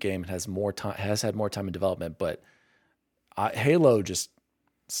completely different game. It has more time, has had more time in development, but Halo just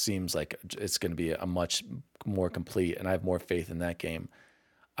seems like it's going to be a much more complete, and I have more faith in that game.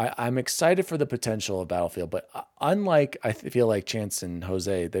 I'm excited for the potential of Battlefield, but unlike, I feel like Chance and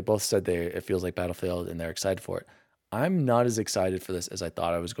Jose, they both said it feels like Battlefield and they're excited for it. I'm not as excited for this as I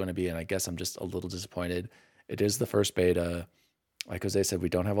thought I was going to be, and I guess I'm just a little disappointed. It is the first beta. Like Jose said, we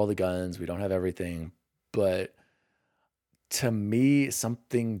don't have all the guns, we don't have everything, but to me,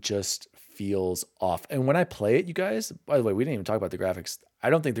 something just feels off. And when I play it, you guys, by the way, we didn't even talk about the graphics. I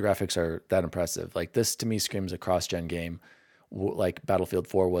don't think the graphics are that impressive. Like, this to me screams a cross-gen game, like Battlefield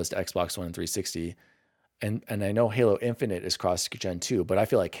 4 was to Xbox One and 360. And I know Halo Infinite is cross-gen too, but I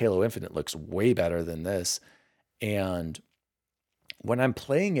feel like Halo Infinite looks way better than this. And when I'm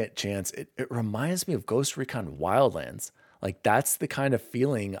playing it, Chance, it reminds me of Ghost Recon Wildlands. Like, that's the kind of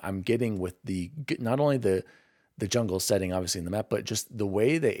feeling I'm getting with not only the jungle setting, obviously, in the map, but just the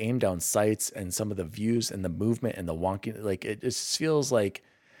way they aim down sights and some of the views and the movement and the wonky. Like, it just feels like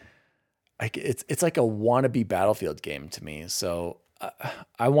it's like a wannabe Battlefield game to me. So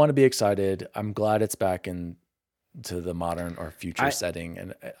I want to be excited. I'm glad it's back into the modern or future setting.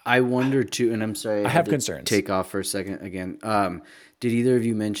 And I wonder too, and I'm sorry, I have concerns. Take off for a second again. Did either of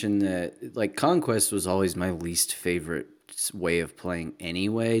you mention that, like, Conquest was always my least favorite way of playing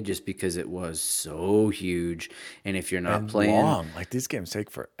anyway, just because it was so huge, and if you're not playing long, like, these games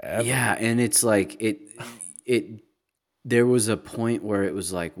take forever. Yeah, and it's like it there was a point where it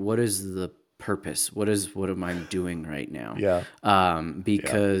was like, what is the purpose? What am I doing right now? Yeah.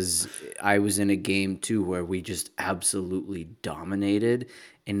 Because I was in a game too where we just absolutely dominated,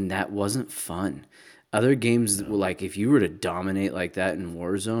 and that wasn't fun. Other games, like, if you were to dominate like that in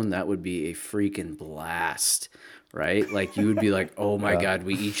Warzone, that would be a freaking blast, right? Like, you would be like, oh my God,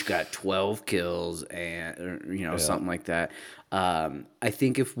 we each got 12 kills and, something like that. I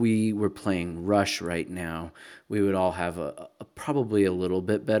think if we were playing Rush right now, we would all have a probably a little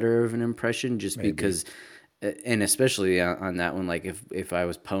bit better of an impression, just Maybe. Because, and especially on that one, like, if I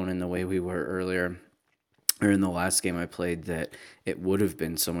was poning the way we were earlier, or in the last game I played, that it would have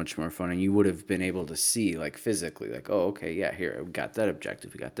been so much more fun, and you would have been able to see, like, physically, like, oh, okay, yeah, here, we got that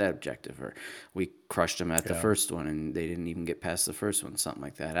objective, or we crushed them at the first one, and they didn't even get past the first one, something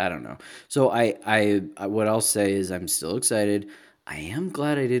like that. I don't know. So I what I'll say is I'm still excited. I am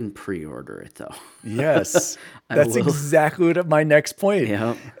glad I didn't pre-order it, though. Yes, that's exactly what my next point.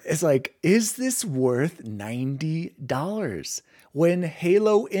 Yep. It's like, is this worth $90 when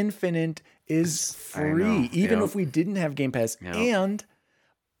Halo Infinite is free, even if we didn't have Game Pass, and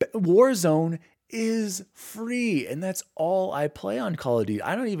Warzone is free, and that's all I play on Call of Duty.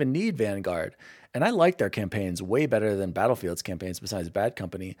 I don't even need Vanguard, and I like their campaigns way better than Battlefield's campaigns, besides Bad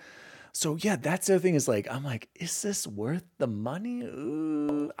Company. So yeah, that's the other thing, is like, I'm like, is this worth the money?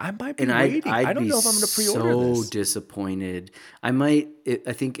 Ooh, I might be waiting. I don't know if I'm going to pre-order this. So disappointed. I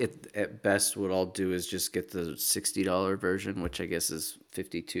think at best what I'll do is just get the $60 version, which I guess is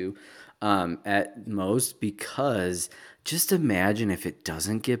 $52 at most, because just imagine if it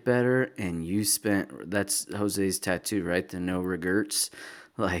doesn't get better and you spent, that's Jose's tattoo, right? The no regrets.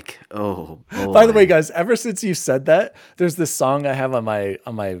 Like, oh boy. By the way, guys, ever since you said that, there's this song I have on my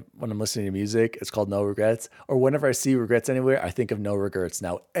when I'm listening to music. It's called No Regrets. Or whenever I see regrets anywhere, I think of No Regrets.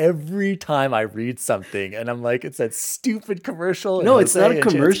 Now, every time I read something and I'm like, it's that stupid commercial. No, it's not a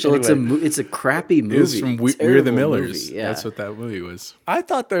commercial. It's a crappy movie. It's from We're the Millers. Movie. Yeah. That's what that movie was. I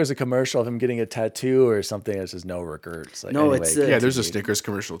thought there was a commercial of him getting a tattoo or something that says No Regrets. Like, no, anyway, it's there's a Snickers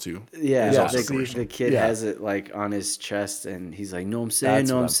commercial too. Yeah, the kid Yeah. has it like on his chest, and he's like, "No, I'm saying,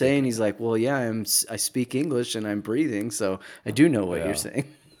 no, I'm saying." He's like, "Well, yeah, I speak English and I'm breathing, so I do know what you're saying."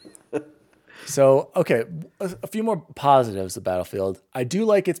 So, okay, a few more positives of Battlefield. I do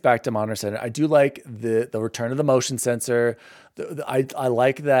like it's back to Monitor Center. I do like the return of the motion sensor. I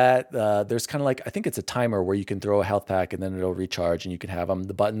like that. There's kind of like, I think it's a timer where you can throw a health pack and then it'll recharge and you can have them.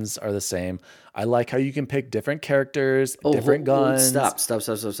 The buttons are the same. I like how you can pick different characters, different guns. Stop.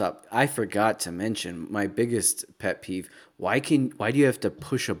 I forgot to mention my biggest pet peeve. Why do you have to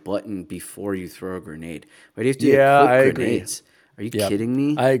push a button before you throw a grenade? Why do you have to quick grenades? Are you kidding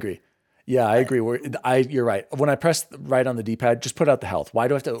me? I agree. Yeah, I agree. You're right. When I press right on the D-pad, just put out the health. Why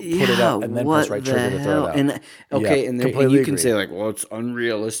do I have to put it up and then press right trigger to throw it out? And you can say like, well, it's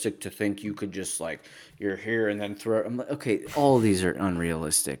unrealistic to think you could just like, you're here and then throw it. I'm like, okay, all of these are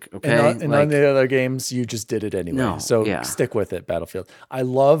unrealistic. Okay. And on the other games, you just did it anyway. Stick with it, Battlefield. I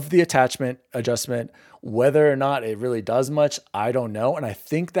love the attachment adjustment. Whether or not it really does much, I don't know. And I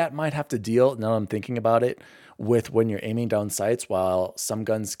think that might have to deal, now I'm thinking about it, with when you're aiming down sights, while some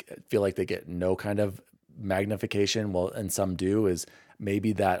guns feel like they get no kind of magnification, and some do, is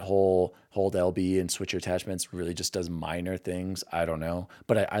maybe that whole hold LB and switch your attachments really just does minor things. I don't know.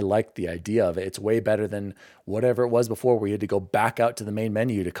 But I like the idea of it. It's way better than whatever it was before, where you had to go back out to the main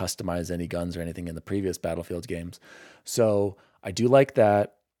menu to customize any guns or anything in the previous Battlefield games. So I do like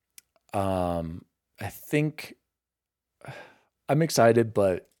that. I think I'm excited,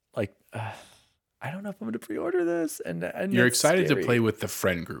 but like... I don't know if I'm going to pre-order this. And you're excited to play with the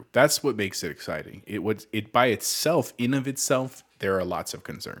friend group. That's what makes it exciting. It by itself, there are lots of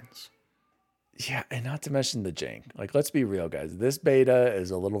concerns. Yeah, and not to mention the jank. Like, let's be real, guys. This beta is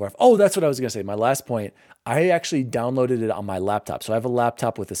a little rough. Oh, that's what I was going to say. My last point, I actually downloaded it on my laptop. So I have a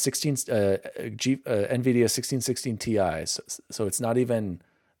laptop with a NVIDIA 1616 Ti. So it's not even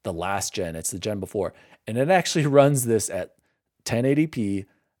the last gen. It's the gen before. And it actually runs this at 1080p.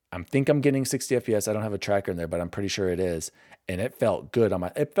 I think I'm getting 60 FPS. I don't have a tracker in there, but I'm pretty sure it is. And it felt good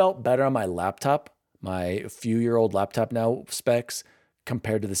it felt better on my laptop, my few-year-old laptop now specs,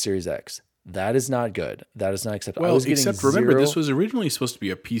 compared to the Series X. That is not good. That is not acceptable. Well, remember, this was originally supposed to be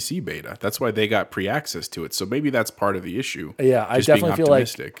a PC beta. That's why they got pre-access to it. So maybe that's part of the issue. Yeah, I definitely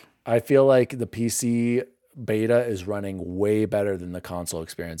feel like the PC beta is running way better than the console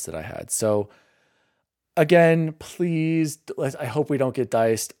experience that I had. So again, please, I hope we don't get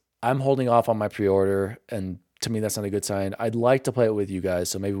diced. I'm holding off on my pre-order, and to me, that's not a good sign. I'd like to play it with you guys,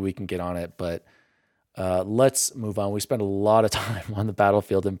 so maybe we can get on it, but let's move on. We spent a lot of time on the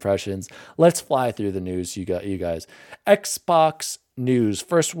Battlefield impressions. Let's fly through the news, you guys. Xbox news.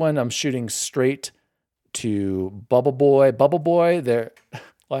 First one, I'm shooting straight to Bubble Boy. Bubble Boy, there...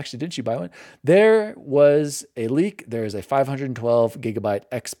 Well, actually, didn't you buy one? There was a leak. There is a 512 gigabyte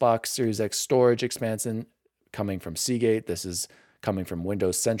Xbox Series X storage expansion coming from Seagate. This is coming from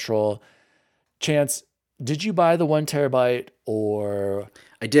Windows Central. Chance, did you buy the 1 terabyte or?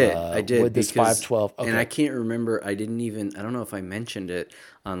 I did. With this 512? Okay. And I can't remember. I don't know if I mentioned it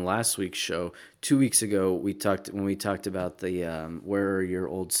on last week's show. 2 weeks ago, when we talked about the where are your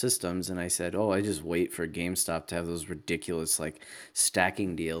old systems, and I said, oh, I just wait for GameStop to have those ridiculous like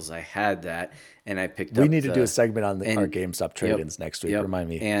stacking deals. I had that, and I picked up. We need to do a segment on our GameStop trade-ins next week. Remind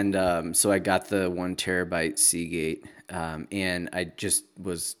me. And so I got the 1 terabyte Seagate, and I just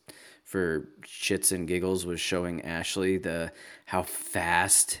was, for shits and giggles, was showing Ashley how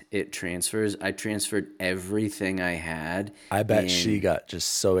fast it transfers. I transferred everything I had. I bet she got just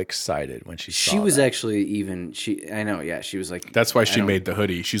so excited when she saw She was that. actually I know, yeah. She was like... That's why she made the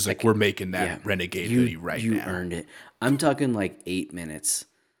hoodie. She's like, we're making that Renegade hoodie right now. You earned it. I'm talking like 8 minutes.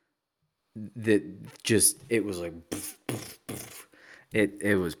 That just, it was like...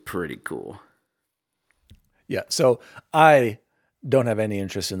 It was pretty cool. Yeah, so I don't have any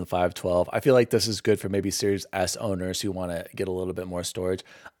interest in the 512. I feel like this is good for maybe Series S owners who want to get a little bit more storage.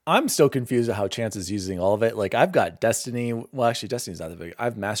 I'm still confused at how Chance is using all of it. Like, I've got Destiny. Well, actually, Destiny's not that big. I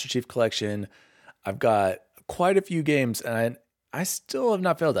have Master Chief Collection. I've got quite a few games, and I still have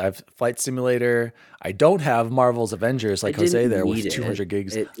not failed. I have Flight Simulator. I don't have Marvel's Avengers like Jose there with 200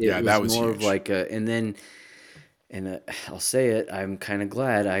 gigs. That was more huge. Of like a, and then And I'll say it, I'm kind of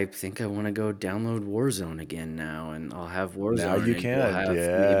glad. I think I want to go download Warzone again now, and I'll have Now Warzone, you and we'll can. have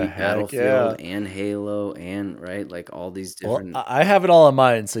Yeah, maybe heck yeah. Battlefield and Halo and right, like all these Well, different. I have it all on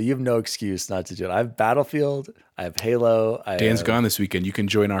mine, so you have no excuse not to do it. I have Battlefield, I have Halo, I Dan's have. gone this weekend. You can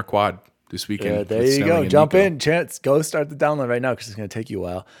join our quad this weekend. There with you Snelling go. and Jump Nico. in, Chance. Go start the download right now because it's going to take you a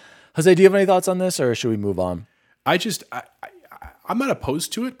while. Jose, do you have any thoughts on this, or should we move on? I'm not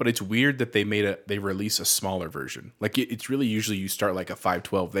opposed to it, but it's weird that they release a smaller version. Like it's really usually you start like a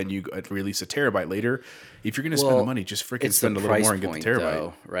 512, then you release a terabyte later. If you're going to spend the money, just freaking It's spend a the little price more and get the point, terabyte.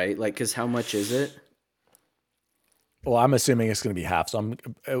 though, right? Like, because how much is it? Well, I'm assuming it's going to be half, so I'm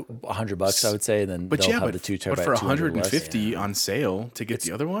 $100, I would say, and then they'll have the 2 terabyte. But for 200 less. 150 on sale to get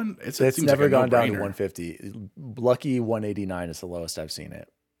the other one, it It's seems never like a gone down to no-brainer. 150. Lucky 189 is the lowest I've seen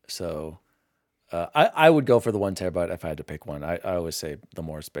it. So I would go for the 1 terabyte if I had to pick one. I always say the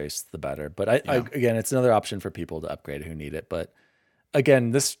more space, the better. But again, it's another option for people to upgrade who need it. But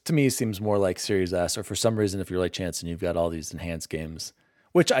again, this to me seems more like Series S, or for some reason, if you're like Chance and you've got all these enhanced games,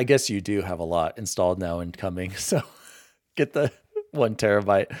 which I guess you do have a lot installed now and coming. So get the 1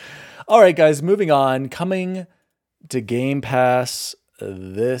 terabyte. All right, guys, moving on. Coming to Game Pass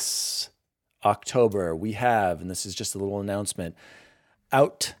this October, we have, and this is just a little announcement,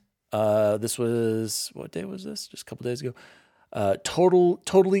 out. This was, what day was this? Just a couple days ago.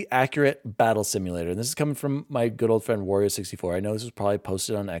 Totally Accurate Battle Simulator. And this is coming from my good old friend Wario64. I know this was probably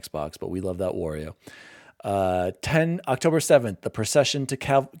posted on Xbox, but we love that Wario. October 7th, The Procession to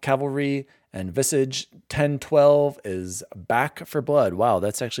Cavalry and Visage. 10/12 is Back for Blood. Wow,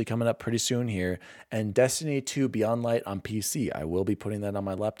 that's actually coming up pretty soon here. And Destiny 2 Beyond Light on PC. I will be putting that on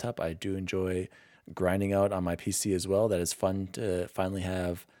my laptop. I do enjoy grinding out on my PC as well. That is fun to finally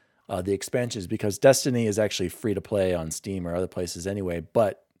have the expansions, because Destiny is actually free to play on Steam or other places anyway,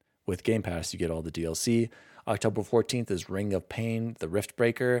 but with Game Pass, you get all the DLC. October 14th is Ring of Pain, The Rift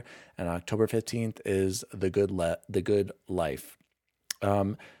Breaker, and October 15th is The Good Life.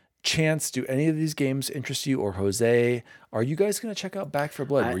 Chance, do any of these games interest you, or Jose? Are you guys going to check out Back for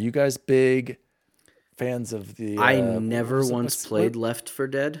Blood? Were you guys big fans of the... I never once played Left 4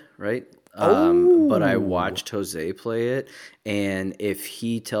 Dead, right? But I watched Jose play it, and if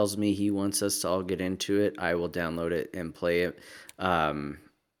he tells me he wants us to all get into it, I will download it and play it.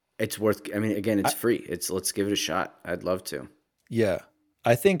 It's worth, I mean, again, it's free. Let's give it a shot. I'd love to. Yeah.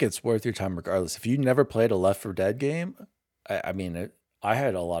 I think it's worth your time regardless. If you never played a Left 4 Dead game, I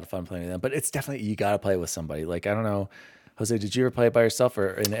had a lot of fun playing them, but it's definitely, you got to play it with somebody. Like, I don't know, Jose, did you ever play it by yourself, or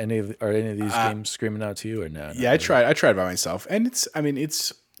in any of these games screaming out to you, or no? Yeah, I tried by myself, and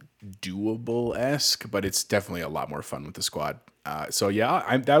it's doable-esque, but it's definitely a lot more fun with the squad. So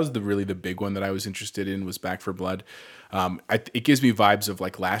yeah, that was really the big one that I was interested in, was Back for Blood. It gives me vibes of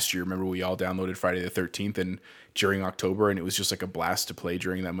like last year. Remember, we all downloaded Friday the 13th and during October, and it was just like a blast to play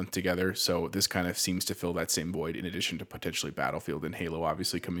during that month together. So this kind of seems to fill that same void, in addition to potentially Battlefield and Halo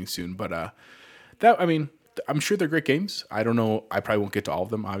obviously coming soon. But I'm sure they're great games. I don't know, I probably won't get to all of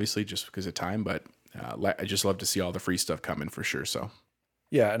them, obviously, just because of time, but I just love to see all the free stuff coming for sure. So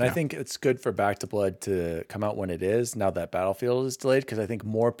yeah, and I think it's good for Back to Blood to come out when it is, now that Battlefield is delayed, because I think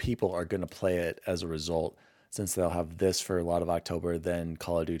more people are going to play it as a result, since they'll have this for a lot of October, then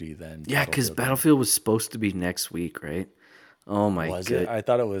Call of Duty, then yeah, because Battlefield was supposed to be next week, right? Oh my god! Was it? I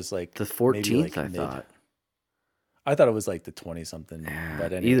thought it was like the 14th. I thought it was like the 20 something. Yeah,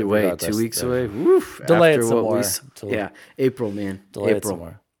 but anyway, either way, 2 weeks away. Woof, delay it some more. April, man. Delay it some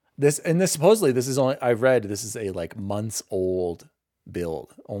more. This supposedly, this is only, I read this is a like months old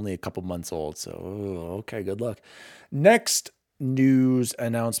build, only a couple months old. So okay, good luck. Next news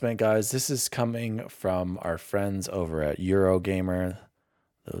announcement, guys. This is coming from our friends over at Eurogamer,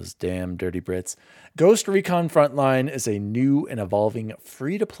 those damn dirty Brits. Ghost Recon Frontline is a new and evolving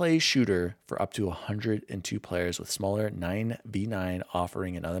free-to-play shooter for up to 102 players with smaller 9v9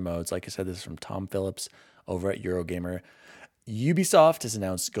 offering and other modes. Like I said, this is from Tom Phillips over at Eurogamer. Ubisoft has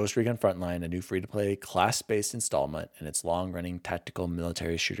announced Ghost Recon Frontline, a new free-to-play class-based installment in its long-running tactical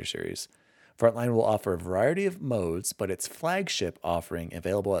military shooter series. Frontline will offer a variety of modes, but its flagship offering,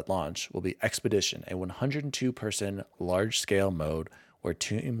 available at launch, will be Expedition, a 102-person large-scale mode where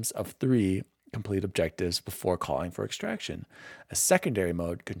teams of 3 complete objectives before calling for extraction. A secondary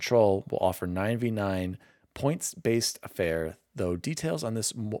mode, Control, will offer 9v9 points-based affair, though details on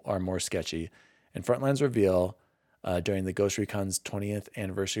this are more sketchy. In Frontline's reveal, during the Ghost Recon's 20th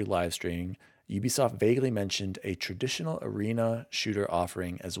anniversary live stream, Ubisoft vaguely mentioned a traditional arena shooter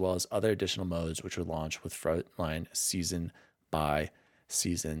offering, as well as other additional modes, which would launch with Frontline season by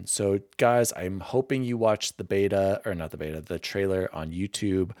season. So guys, I'm hoping you watched the trailer on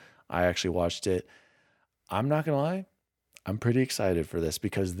YouTube. I actually watched it. I'm not gonna lie, I'm pretty excited for this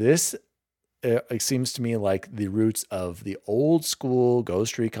because this it seems to me like the roots of the old school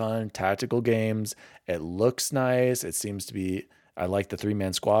Ghost Recon tactical games. It looks nice. It seems to be. I like the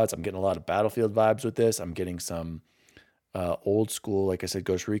 3-man squads. I'm getting a lot of Battlefield vibes with this. I'm getting some old school, like I said,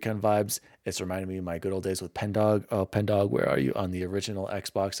 Ghost Recon vibes. It's reminding me of my good old days with Pendog. Oh, Pendog, where are you? On the original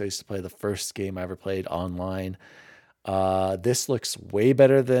Xbox, I used to play the first game I ever played online. This looks way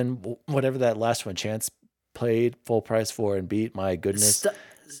better than whatever that last one Chance played full price for and beat. My goodness.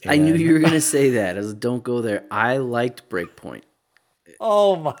 I knew you were going to say that. I was, don't go there. I liked Breakpoint.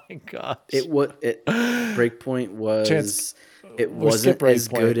 Oh my gosh. Breakpoint was Chance, it wasn't as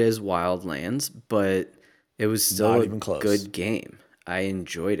good as Wildlands, but it was still a good game. I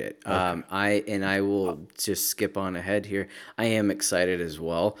enjoyed it. Okay. I will just skip on ahead here. I am excited as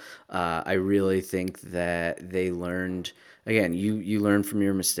well. I really think that they learned. Again, you learn from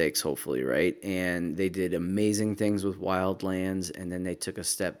your mistakes, hopefully, right? And they did amazing things with Wildlands, and then they took a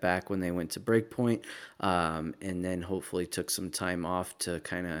step back when they went to Breakpoint, and then hopefully took some time off to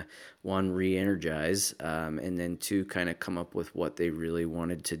kind of, one, re-energize, and then two, kind of come up with what they really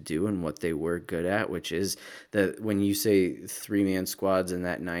wanted to do and what they were good at, which is that when you say 3-man squads and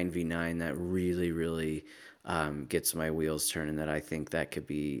that 9v9, that really, really gets my wheels turning, that I think that could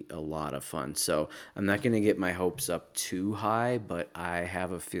be a lot of fun. So I'm not going to get my hopes up too high, but I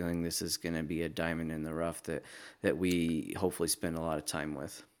have a feeling this is going to be a diamond in the rough that we hopefully spend a lot of time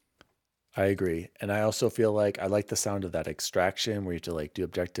with. I agree. And I also feel like I like the sound of that extraction where you have to like do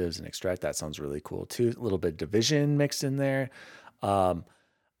objectives and extract. That sounds really cool too. A little bit of Division mixed in there.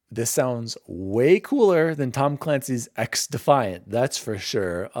 This sounds way cooler than Tom Clancy's X-Defiant. That's for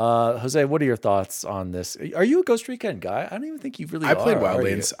sure. Jose, what are your thoughts on this? Are you a Ghost Recon guy? I don't even think you really are. I played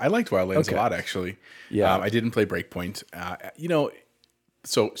Wildlands. I liked Wildlands a lot, actually. Yeah. I didn't play Breakpoint.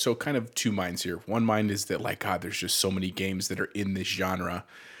 So kind of two minds here. One mind is that, like, God, there's just so many games that are in this genre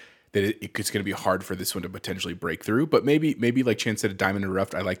that it's going to be hard for this one to potentially break through. But maybe like Chance said, a diamond in the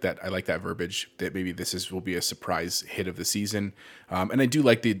rough. I like that. I like that verbiage, that maybe will be a surprise hit of the season. And I do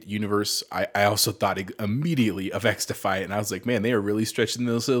like the universe. I also thought immediately of X-Defiant, and I was like, man, they are really stretching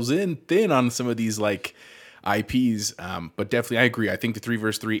themselves thin on some of these like IPs. But definitely, I agree. I think the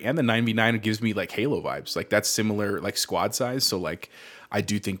 3v3 and the 9v9 gives me like Halo vibes. Like that's similar, like squad size. So like, I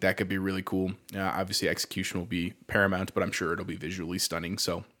do think that could be really cool. Obviously, execution will be paramount, but I'm sure it'll be visually stunning.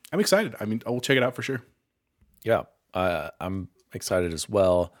 So I'm excited. I mean, I will check it out for sure. Yeah, I'm excited as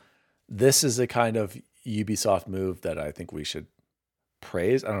well. This is a kind of Ubisoft move that I think we should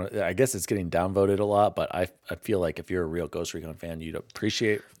praise. I guess it's getting downvoted a lot, but I feel like if you're a real Ghost Recon fan, you'd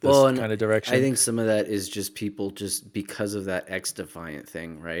appreciate this kind of direction. I think some of that is just people just because of that X-Defiant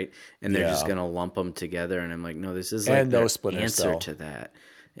thing, right? And they're just going to lump them together. And I'm like, no, this is like the answer to that.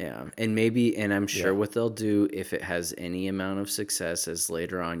 Yeah, and I'm sure what they'll do, if it has any amount of success, is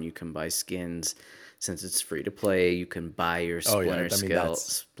later on you can buy skins. Since it's free to play, you can buy your Splinter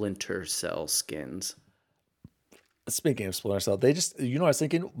Cell skins. Speaking of Splinter Cell, they just, I was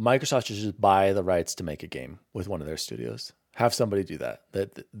thinking Microsoft should just buy the rights to make a game with one of their studios. Have somebody do that.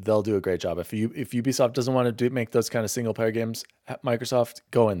 They'll do a great job. If Ubisoft doesn't want to make those kind of single player games, Microsoft,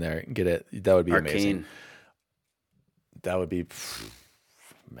 go in there and get it. That would be amazing. That would be.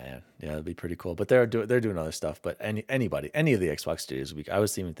 Man, yeah, it'd be pretty cool. But they're doing other stuff. But any of the Xbox studios, I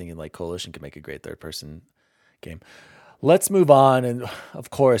was even thinking like Coalition could make a great third person game. Let's move on, and of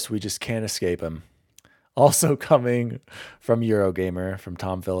course, we just can't escape him. Also coming from Eurogamer, from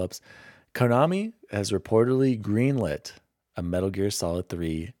Tom Phillips, Konami has reportedly greenlit a Metal Gear Solid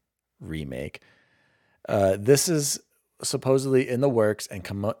 3 remake. This is supposedly in the works, and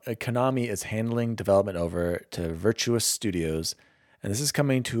Konami is handling development over to Virtuos Studios. And this is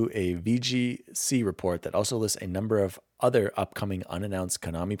coming to a VGC report that also lists a number of other upcoming unannounced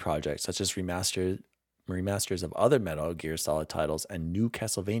Konami projects, such as remasters of other Metal Gear Solid titles and new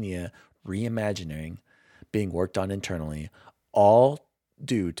Castlevania reimagining being worked on internally, all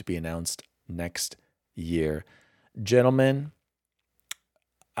due to be announced next year. Gentlemen,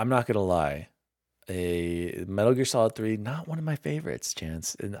 I'm not going to lie. A Metal Gear Solid 3, not one of my favorites,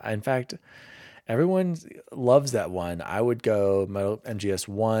 Chance. In fact, everyone loves that one. I would go MGS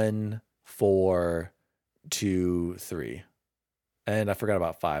 1, 4, 2, 3. And I forgot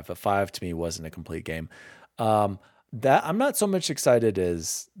about 5, but 5 to me wasn't a complete game. That I'm not so much excited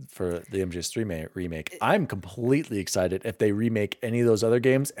as for the MGS3 remake. I'm completely excited if they remake any of those other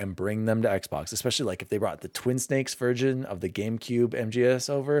games and bring them to Xbox, especially like if they brought the Twin Snakes version of the GameCube MGS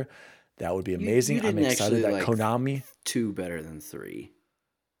over. That would be amazing. I'm excited that Konami 2 better than 3.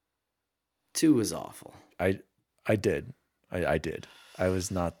 2 was awful. I did. I did. I was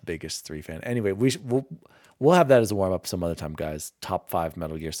not the biggest 3 fan. Anyway, we'll have that as a warm up some other time, guys. Top 5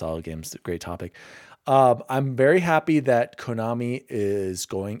 Metal Gear Solid games, great topic. I'm very happy that Konami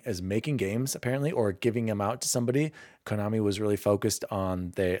is making games apparently, or giving them out to somebody. Konami was really focused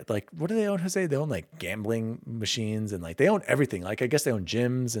on what do they own, Jose? They own like gambling machines and like they own everything. Like I guess they own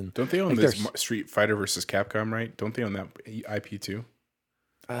gyms and don't they own this Street Fighter versus Capcom, right? Don't they own that IP too?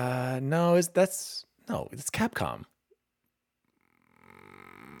 No, it's Capcom.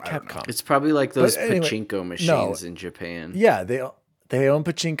 Capcom. It's probably like those pachinko machines in Japan. Yeah, they own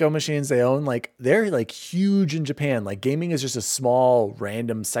pachinko machines. They own they're like huge in Japan. Like gaming is just a small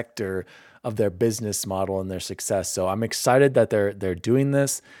random sector of their business model and their success. So I'm excited that they're doing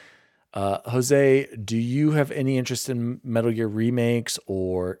this. Jose, do you have any interest in Metal Gear remakes,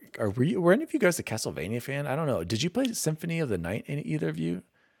 or were any of you guys a Castlevania fan? I don't know. Did you play Symphony of the Night, either of you?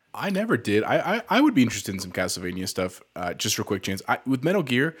 I never did. I would be interested in some Castlevania stuff. Just real quick, Chance. With Metal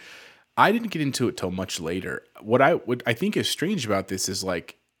Gear, I didn't get into it till much later. What I think is strange about this is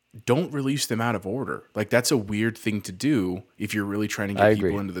like, don't release them out of order. Like that's a weird thing to do if you're really trying to get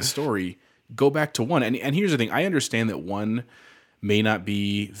people into the story. Go back to 1. And here's the thing. I understand that 1 may not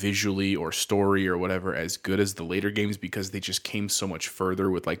be visually or story or whatever as good as the later games because they just came so much further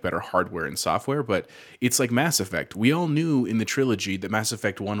with like better hardware and software. But it's like Mass Effect. We all knew in the trilogy that Mass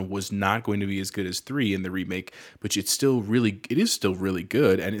Effect 1 was not going to be as good as 3 in the remake, but it is still really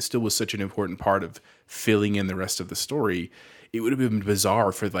good, and it still was such an important part of filling in the rest of the story. It would have been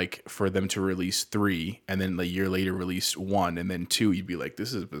bizarre for them to release 3 and then a year later release 1 and then 2. You'd be like,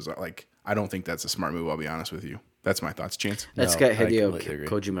 this is bizarre. Like, I don't think that's a smart move. I'll be honest with you. That's my thoughts, Chance. That's got Hideo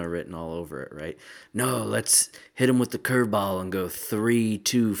Kojima written all over it, right? No, let's hit him with the curveball and go 3,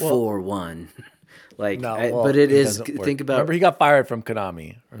 2, 4, 1. But it is. Think about. Remember, he got fired from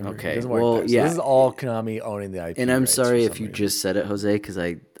Konami. Okay. So this is all Konami owning the IP. And I'm sorry if you just said it, Jose, because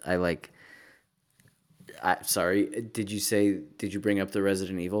sorry. Did you bring up the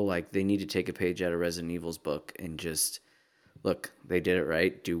Resident Evil? Like, they need to take a page out of Resident Evil's book and just look. They did it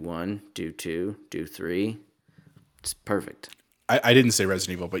right. Do 1, do 2, do 3. It's perfect. I didn't say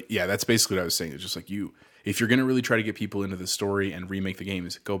Resident Evil, but yeah, that's basically what I was saying. It's just like if you're going to really try to get people into the story and remake the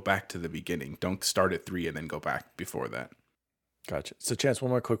games, go back to the beginning. Don't start at 3 and then go back before that. Gotcha. So, Chance,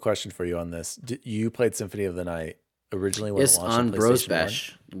 one more quick question for you on this. You played Symphony of the Night originally when it launched on Bros PlayStation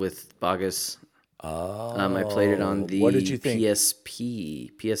Bash 1? With Bogus. Oh. I played it on the what did you think?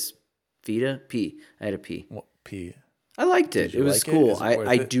 PSP. PS Vita? P. I had a P. What, P. I liked it. It was cool.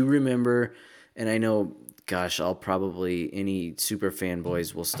 I do remember, and I know... Gosh, any super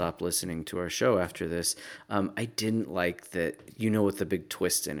fanboys will stop listening to our show after this. I didn't like that. You know what the big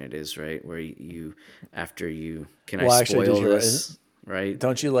twist in it is, right? Where I spoil this? Right?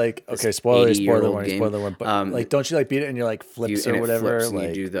 Don't you like? Okay, spoiler one. But don't you beat it and you're like flips or whatever?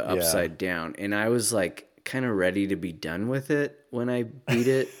 You do the upside down, and I was like kind of ready to be done with it when I beat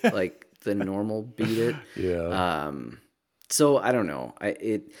it, like the normal beat it. Yeah. So I don't know.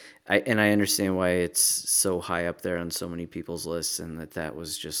 I understand why it's so high up there on so many people's lists, and that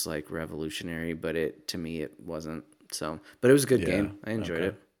was just like revolutionary. But to me, it wasn't. So, but it was a good game. I enjoyed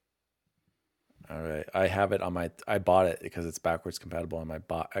it. All right, I have it on I bought it because it's backwards compatible on my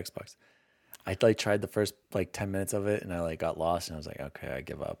Xbox. I tried the first 10 minutes of it, and I got lost, and I was like, okay, I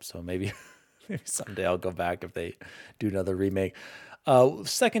give up. So maybe someday I'll go back if they do another remake.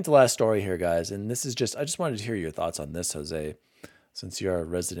 Second to last story here, guys, and this is I just wanted to hear your thoughts on this, Jose, since you're a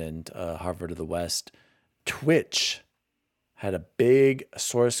resident Harvard of the West. Twitch had a big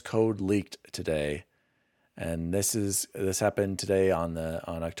source code leaked today, and this happened today on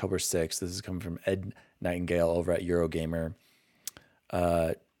October 6th. This is coming from Ed Nightingale over at Eurogamer.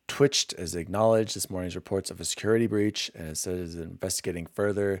 Twitch has acknowledged this morning's reports of a security breach, and it says it's investigating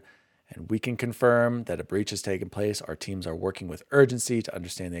further. And we can confirm that a breach has taken place. Our teams are working with urgency to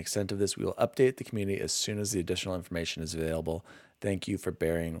understand the extent of this. We will update the community as soon as the additional information is available. Thank you for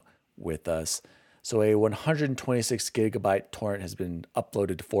bearing with us. So a 126 gigabyte torrent has been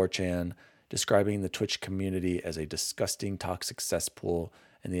uploaded to 4chan, describing the Twitch community as a disgusting, toxic cesspool.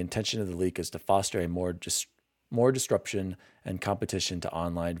 And the intention of the leak is to foster a more disruption and competition to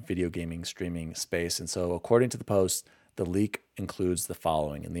online video gaming streaming space. And so according to the post, the leak includes the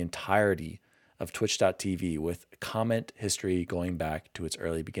following: in the entirety of Twitch.tv, with comment history going back to its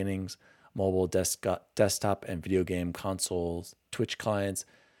early beginnings, mobile, desktop, and video game consoles, Twitch clients,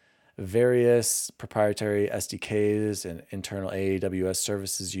 various proprietary SDKs and internal AWS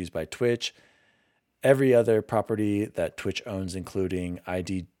services used by Twitch, every other property that Twitch owns, including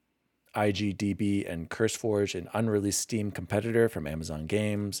IGDB and CurseForge, an unreleased Steam competitor from Amazon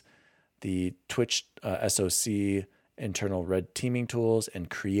Games, the Twitch SOC, internal red teaming tools, and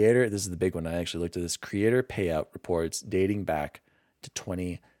creator. This is the big one. I actually looked at this creator payout reports dating back to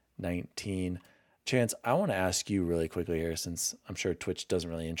 2019. Chance, I want to ask you really quickly here, since I'm sure Twitch doesn't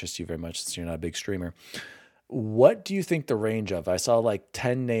really interest you very much since you're not a big streamer. What do you think the range of? I saw like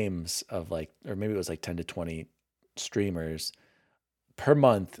 10 names of like, or maybe it was like 10 to 20 streamers per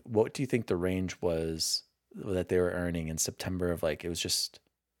month. What do you think the range was that they were earning in September of like, it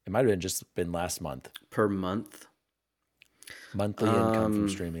might have just been last month. Per month? Monthly income from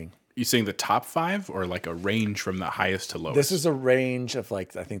streaming. You saying the top 5 or like a range from the highest to lowest? This is a range of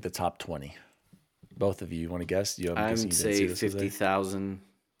like, I think the top 20. Both of you want to guess? I would say 50,000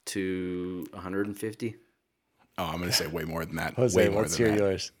 to 150. Oh, I'm going to say way more than that. Jose, let's hear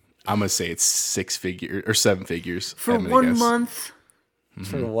yours. I'm going to say it's 6 figures or 7 figures. For 1 month?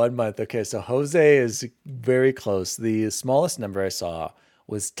 For 1 month. Okay, so Jose is very close. The smallest number I saw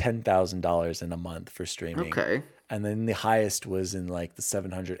was $10,000 in a month for streaming. Okay. And then the highest was in like the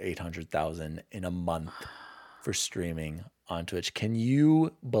 700, 800,000 in a month for streaming on Twitch. Can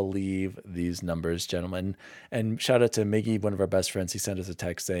you believe these numbers, gentlemen? And shout out to Miggy, one of our best friends. He sent us a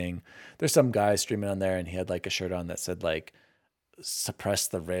text saying there's some guy streaming on there and he had like a shirt on that said like suppress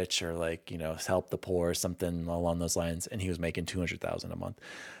the rich or like, you know, help the poor or something along those lines. And he was making 200,000 a month.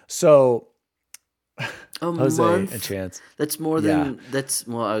 So Jose month? and Chance. That's more than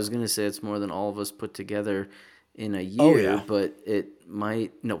I was going to say it's more than all of us put together in a year, but it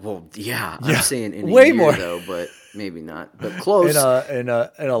might I'm saying in a way year more though, but maybe not, but close in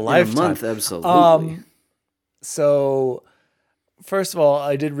a lifetime. In a month, absolutely. So first of all,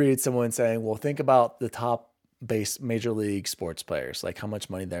 I did read someone saying, well, think about the top base major league sports players, like how much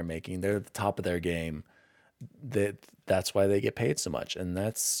money they're making. They're at the top of their game. That's why they get paid so much. And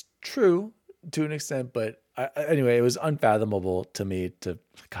that's true to an extent, but anyway, it was unfathomable to me to,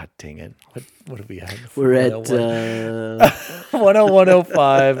 God dang it. What have we had? We're at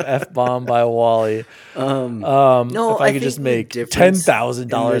 101.05 F-bomb by Wally. No, if I could just make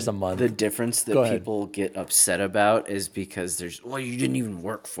 $10,000 a month. The difference that people get upset about is because you didn't even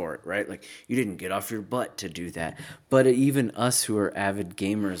work for it, right? Like you didn't get off your butt to do that. But even us who are avid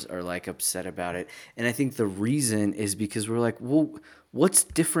gamers are like upset about it. And I think the reason is because we're like, well, what's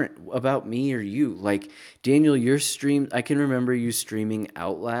different about me or you? Like, Daniel, your stream, I can remember you streaming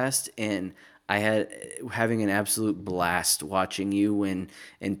Outlast, and I having an absolute blast watching you and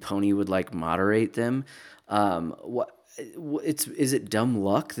Pony would like moderate them. Is it dumb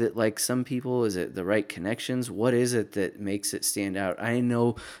luck that like some people, is it the right connections? What is it that makes it stand out? I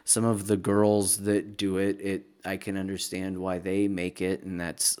know some of the girls that do it, I can understand why they make it, and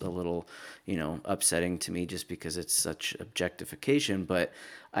that's a little, upsetting to me just because it's such objectification, but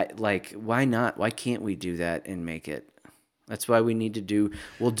why not? Why can't we do that and make it? That's why we need to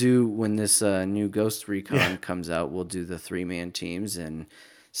we'll do when this new Ghost Recon comes out, we'll do the 3-man teams and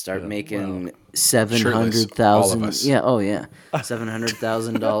start making $700,000.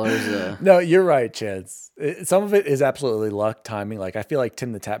 $700,000. No, you're right, Chance. Some of it is absolutely luck, timing. Like I feel like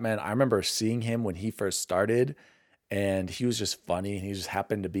Tim the Tapman. I remember seeing him when he first started, and he was just funny. He just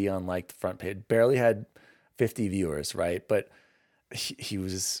happened to be on like the front page. Barely had 50 viewers, right? But he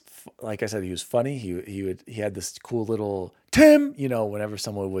was, like I said, he was funny. He had this cool little Tim, whenever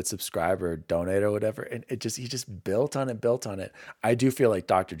someone would subscribe or donate or whatever. And he just built on it. I do feel like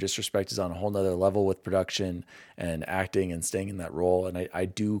Dr. Disrespect is on a whole nother level with production and acting and staying in that role. And I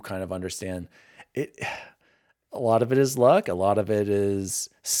do kind of understand it. A lot of it is luck. A lot of it is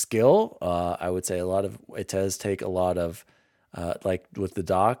skill. I would say it does take a lot of, like with the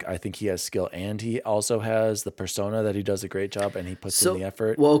doc, I think he has skill and he also has the persona that he does a great job and he puts in the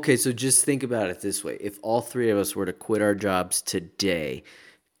effort. Well, okay, so just think about it this way. If all three of us were to quit our jobs today,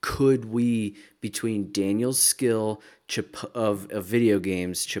 could we, between Daniel's skill of video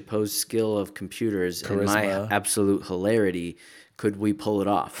games, Chapo's skill of computers, charisma, and my absolute hilarity, could we pull it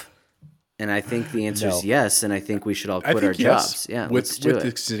off? And I think the answer is yes, and I think we should all quit our jobs. Yeah, let's do it. With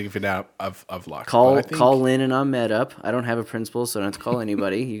the significant of luck. Call Lynn and Ahmed up. I don't have a principal, so I don't have to call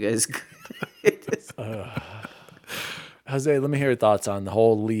anybody. You guys. Jose, let me hear your thoughts on the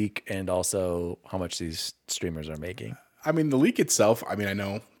whole leak and also how much these streamers are making. I mean, the leak itself, I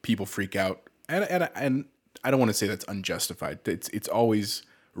know people freak out, and I don't want to say that's unjustified. It's always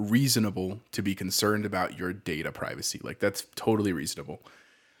reasonable to be concerned about your data privacy. Like, that's totally reasonable.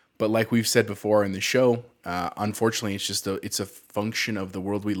 But like we've said before in the show, unfortunately, it's a function of the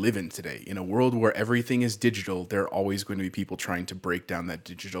world we live in today. In a world where everything is digital, there are always going to be people trying to break down that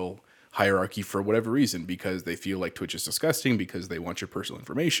digital hierarchy for whatever reason, because they feel like Twitch is disgusting, because they want your personal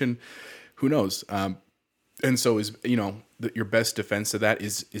information. Who knows? And so your best defense of that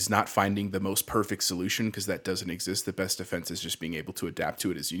is not finding the most perfect solution, because that doesn't exist. The best defense is just being able to adapt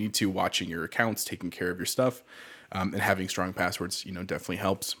to it as you need to, watching your accounts, taking care of your stuff, and having strong passwords, definitely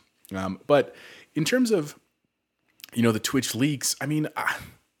helps. But in terms of, the Twitch leaks, I mean,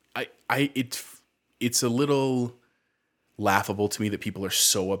 it's a little laughable to me that people are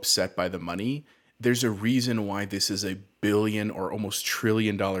so upset by the money. There's a reason why this is a billion or almost $1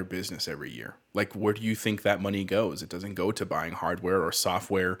 trillion business every year. Like, where do you think that money goes? It doesn't go to buying hardware or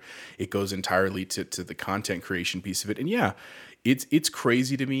software. It goes entirely to the content creation piece of it. And yeah, it's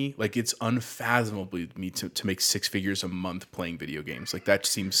crazy to me. Like, it's unfathomable to me to make 6 figures a month playing video games. Like, that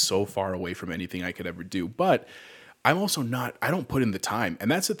seems so far away from anything I could ever do. But I'm also I don't put in the time. And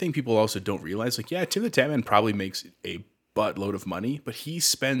that's the thing people also don't realize. Like, yeah, Tim the Tatman probably makes a buttload of money, but he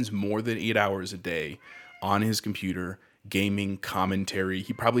spends more than 8 hours a day on his computer, gaming, commentary.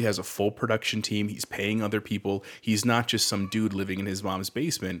 He probably has a full production team. He's paying other people. He's not just some dude living in his mom's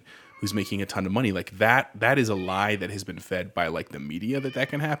basement who's making a ton of money. Like, that is a lie that has been fed by like the media that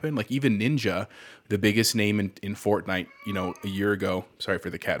can happen. Like, even Ninja, the biggest name in Fortnite, a year ago, sorry for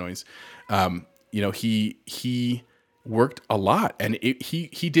the cat noise. He worked a lot, and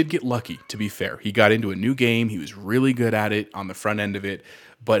he did get lucky, to be fair. He got into a new game. He was really good at it on the front end of it.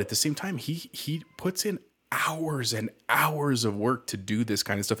 But at the same time, he puts in hours and hours of work to do this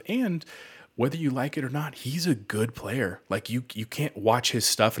kind of stuff. And whether you like it or not, he's a good player. Like, you can't watch his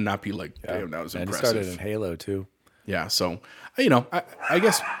stuff and not be like, damn, that was impressive. And he started in Halo too. Yeah. So, I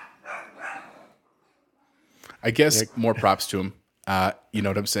guess more props to him. You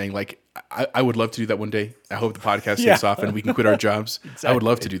know what I'm saying? Like, I would love to do that one day. I hope the podcast takes off and we can quit our jobs. Exactly. I would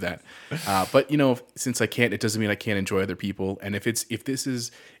love to do that. But since I can't, it doesn't mean I can't enjoy other people. And if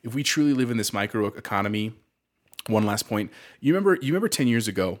we truly live in this micro economy, one last point, you remember 10 years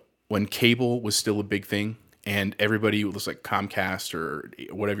ago when cable was still a big thing, and everybody was like Comcast or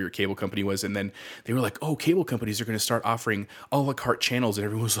whatever your cable company was. And then they were like, oh, cable companies are going to start offering a la carte channels. And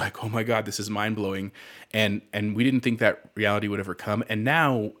everyone was like, oh my God, this is mind blowing. And we didn't think that reality would ever come. And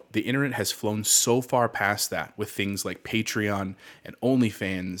now the internet has flown so far past that with things like Patreon and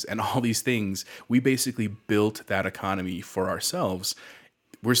OnlyFans and all these things. We basically built that economy for ourselves.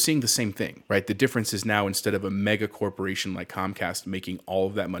 We're seeing the same thing, right? The difference is now, instead of a mega corporation like Comcast making all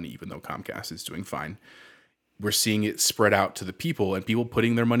of that money, even though Comcast is doing fine, we're seeing it spread out to the people, and people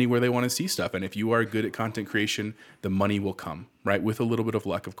putting their money where they want to see stuff. And if you are good at content creation, the money will come, right? With a little bit of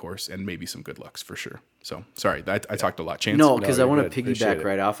luck, of course, and maybe some good lucks for sure. So sorry, I talked a lot. Chance? No, because I want to piggyback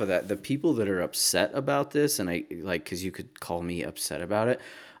right off of that. The people that are upset about this, and because you could call me upset about it.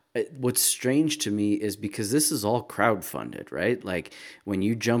 What's strange to me is because this is all crowdfunded, right? Like, when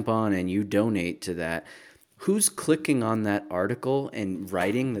you jump on and you donate to that, who's clicking on that article and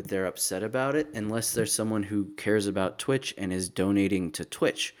writing that they're upset about it, unless there's someone who cares about Twitch and is donating to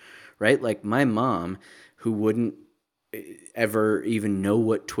Twitch, right? Like, my mom, who wouldn't ever even know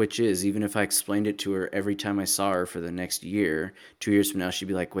what Twitch is, even if I explained it to her every time I saw her for the next year, 2 years from now, she'd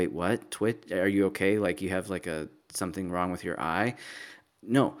be like, wait, what? Twitch? Are you okay? Like, you have like something wrong with your eye?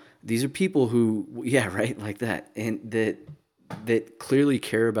 No, these are people who, yeah, right, like that, and that clearly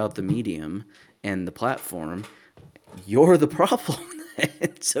care about the medium and the platform. You're the problem.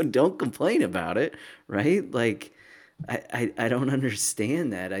 So don't complain about it, right? Like, I don't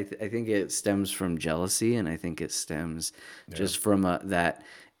understand that. I think it stems from jealousy, and I think it stems just from that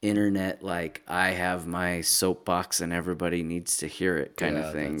internet, like, I have my soapbox and everybody needs to hear it kind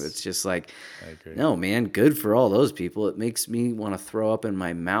of thing. That's just like, no, man, good for all those people. It makes me want to throw up in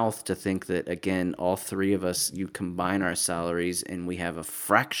my mouth to think that, again, all three of us, you combine our salaries and we have a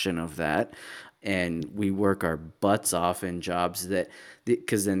fraction of that, and we work our butts off in jobs that,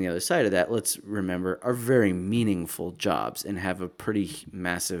 because then the other side of that, let's remember, are very meaningful jobs and have a pretty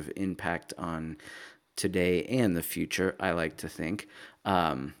massive impact on today and the future, I like to think.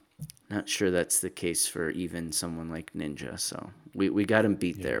 Not sure that's the case for even someone like Ninja. So we got him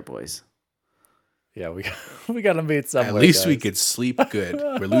beat there, boys. Yeah, we got him beat somewhere. At least we could sleep good.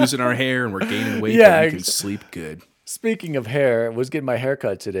 We're losing our hair and we're gaining weight, but we can sleep good. Speaking of hair, I was getting my hair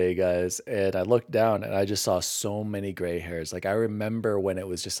cut today, guys, and I looked down and I just saw so many gray hairs. Like, I remember when it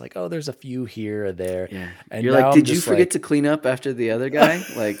was just like, oh, there's a few here or there. Yeah. And you're like, did you forget to clean up after the other guy?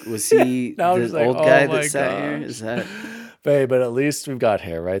 Like, was he the old guy that sat here? Is that... Babe, but at least we've got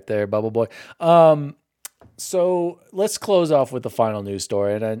hair right there, Bubble Boy. So let's close off with the final news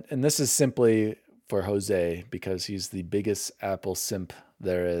story. And this is simply for Jose, because he's the biggest Apple simp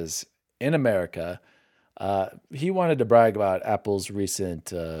there is in America. He wanted to brag about Apple's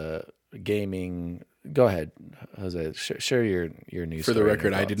recent gaming go ahead, Jose. Share your news. For the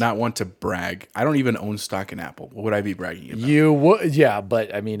record, I did not want to brag. I don't even own stock in Apple. What would I be bragging about? You would, yeah,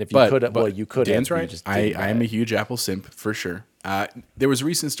 but I mean, if you could, well, you could. Dan's right. I am a huge Apple simp for sure. There was a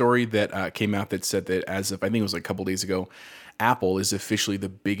recent story that came out that said that as of, I think it was like a couple days ago, Apple is officially the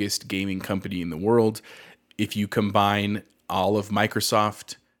biggest gaming company in the world. If you combine all of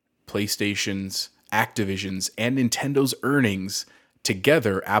Microsoft, PlayStation's, Activision's, and Nintendo's earnings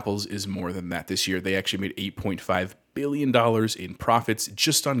together, Apple's is more than that this year. They actually made $8.5 billion in profits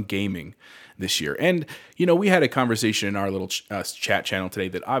just on gaming this year. And, you know, we had a conversation in our little chat channel today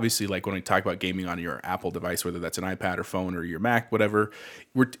that obviously, like when we talk about gaming on your Apple device, whether that's an iPad or phone or your Mac, whatever,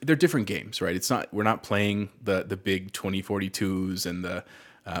 they're different games, right? We're not playing the big 2042s and the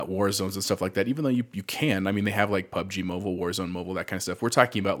Warzones and stuff like that, even though you can. I mean, they have like PUBG Mobile, Warzone Mobile, that kind of stuff. We're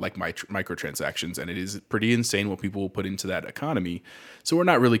talking about like microtransactions, and it is pretty insane what people will put into that economy. So we're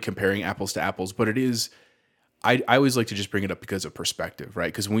not really comparing apples to apples, but it is. I always like to just bring it up because of perspective,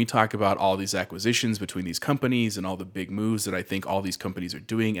 right? Because when we talk about all these acquisitions between these companies and all the big moves that I think all these companies are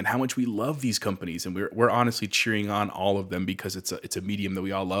doing, and how much we love these companies, and we're honestly cheering on all of them because it's a medium that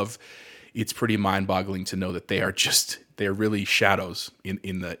we all love. It's pretty mind-boggling to know that they're really shadows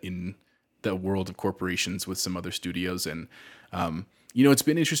in the world of corporations with some other studios. And you know, it's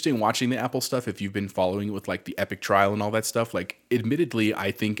been interesting watching the Apple stuff. If you've been following it with like the Epic trial and all that stuff, like admittedly,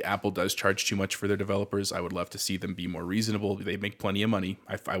 I think Apple does charge too much for their developers. I would love to see them be more reasonable. They make plenty of money.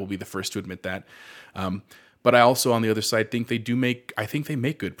 I will be the first to admit that. But I also, on the other side, think they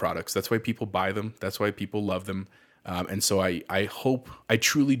make good products. That's why people buy them. That's why people love them. And so I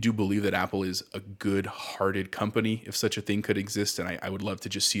truly do believe that Apple is a good-hearted company, if such a thing could exist. And I would love to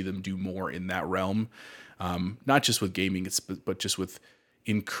just see them do more in that realm. Not just with gaming, but just with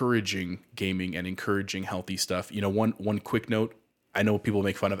encouraging gaming and encouraging healthy stuff. You know, one quick note, I know people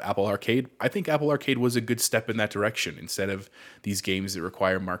make fun of Apple Arcade. I think Apple Arcade was a good step in that direction. Instead of these games that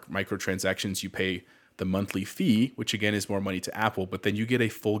require microtransactions, you pay the monthly fee, which again is more money to Apple, but then you get a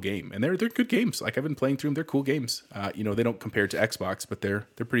full game, and they're good games. Like I've been playing through them; they're cool games. You know, they don't compare to Xbox, but they're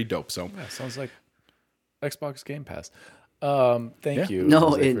pretty dope. So yeah, sounds like Xbox Game Pass. Thank you.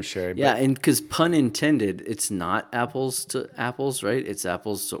 No, for sharing. Yeah, and because pun intended, it's not apples to apples, right? It's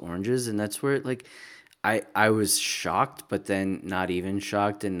apples to oranges, and that's where like I was shocked, but then not even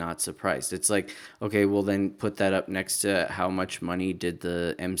shocked and not surprised. It's like, okay, well then put that up next to how much money did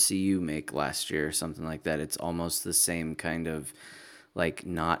the MCU make last year or something like that. It's almost the same kind of like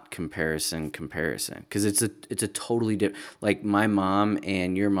not comparison because it's a totally different. Like my mom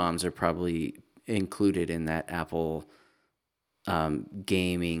and your moms are probably included in that Apple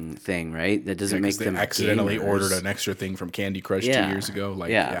gaming thing, right? That doesn't make them accidentally gamers. Ordered an extra thing from Candy Crush 2 years ago.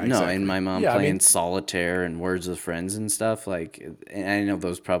 Like, no, exactly. And my mom playing Solitaire and Words with Friends and stuff. Like, and I know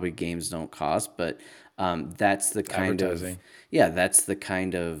those probably games don't cost, but that's the kind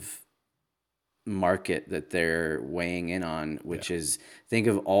of market that they're weighing in on, which is think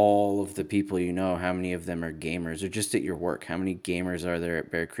of all of the people you know, how many of them are gamers, or just at your work, how many gamers are there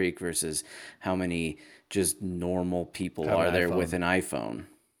at Bear Creek versus how many just normal people are there with an iPhone,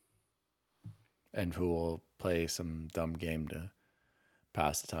 and who will play some dumb game to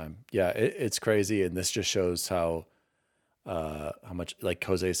pass the time. Yeah, it's crazy, and this just shows how much, like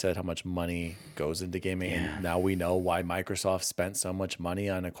Jose said, how much money goes into gaming. And now we know why Microsoft spent so much money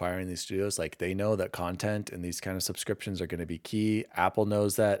on acquiring these studios. Like they know that content and these kind of subscriptions are going to be key. Apple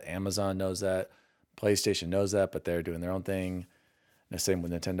knows that, Amazon knows that, PlayStation knows that, but they're doing their own thing. The same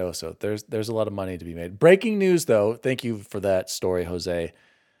with Nintendo. So there's a lot of money to be made. Breaking news, though. Thank you for that story, Jose.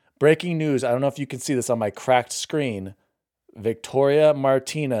 Breaking news. I don't know if you can see this on my cracked screen. Victoria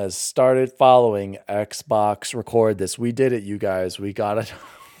Martinez started following Xbox Record this. We did it, you guys. We got it.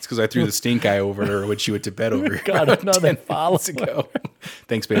 It's because I threw the stink eye over her when she went to bed over got another follow ago.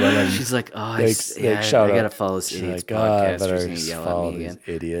 Thanks, babe. I love you. She's like, oh, I gotta follow this idiot's podcast. Better She's gonna yell follow at me these again.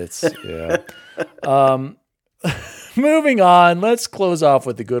 idiots. Yeah. Moving on, let's close off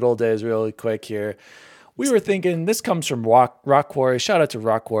with the good old days really quick here. We were thinking, this comes from Rock Quarry. Shout out to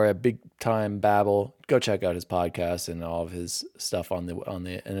Rock Quarry, a big time babble. Go check out his podcast and all of his stuff on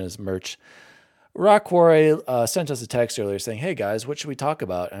the and his merch. Rock Quarry sent us a text earlier saying, "Hey guys, what should we talk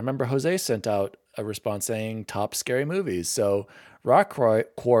about?" And I remember Jose sent out a response saying top scary movies. So Rock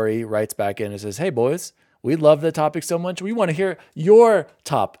Quarry writes back in and says, "Hey boys, we love the topic so much. We want to hear your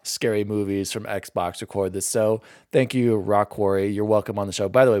top scary movies from Xbox Record this." So thank you, Rock Quarry. You're welcome on the show.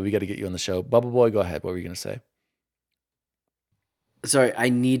 By the way, we got to get you on the show. Bubble Boy, go ahead. What were you going to say? Sorry, I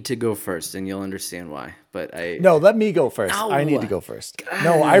need to go first, and you'll understand why. But No, let me go first. No. I need to go first.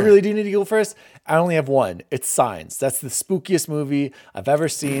 No, I really do need to go first. I only have one. It's Signs. That's the spookiest movie I've ever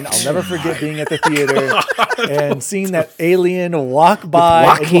seen. I'll never forget being at the theater and seeing that alien walk by.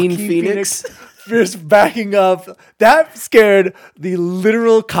 Joaquin Phoenix. Just backing up. That scared the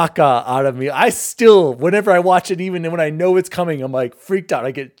literal caca out of me. I still, whenever I watch it, even when I know it's coming, I'm like freaked out. I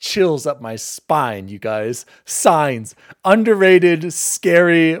get chills up my spine, you guys. Signs. Underrated,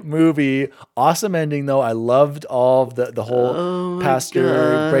 scary movie. Awesome ending, though. I loved all of the whole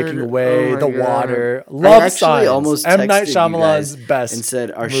pastor breaking away, the water. Love Signs. Almost M. Night texted Shyamalan's you guys best and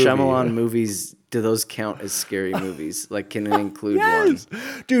said, "Are movie. Shyamalan movies? Do those count as scary movies? Like, can it include Yes. one?"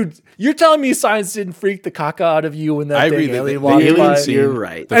 Dude, you're telling me Signs didn't freak the caca out of you when that dang alien walked alien by? scene. You're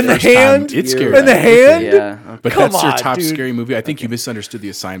right. And the first time, hand? it's scary. And the hand? Yeah. Okay. But Come that's your on, top dude. scary movie. I think you misunderstood the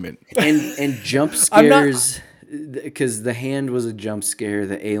assignment. And jump I'm not- scares, because the hand was a jump scare.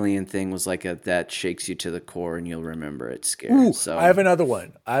 The alien thing was like that shakes you to the core, and you'll remember it's scary. Ooh, So I have another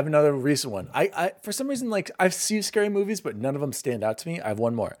one. I have another recent one. I for some reason, like, I've seen scary movies, but none of them stand out to me. I have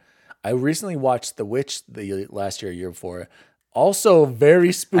one more. I recently watched The Witch the last year before. Also,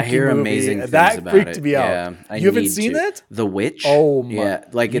 very spooky I hear movie. amazing things that about freaked it. me Yeah, out. You haven't seen that? The Witch? Oh my! Yeah,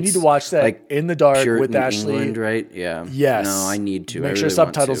 like you it's need to watch that like in the dark Puritan with Ashley. England, right? Yeah. Yes. No, I need to. Make I sure really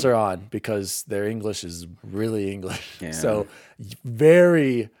subtitles want are to. on because their English is really English. Yeah. So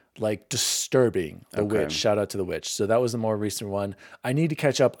very like disturbing. The Okay. Witch. Shout out to The Witch. So that was the more recent one. I need to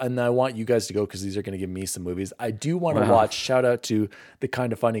catch up, and I want you guys to go because these are going to give me some movies. I do want to watch. Shout out to the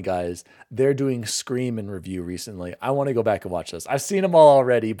Kind of Funny guys. They're doing Scream in review recently. I want to go back and watch those. I've seen them all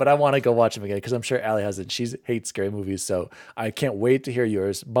already, but I want to go watch them again because I'm sure Allie hasn't. She hates scary movies, so I can't wait to hear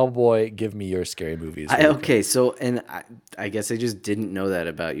yours. Bubble Boy, give me your scary movies. Okay, so and I guess I just didn't know that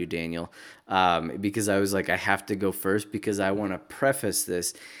about you, Daniel, because I was like, I have to go first because I want to preface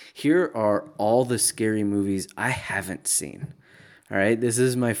this. Here are all the scary movies I haven't seen. All right, this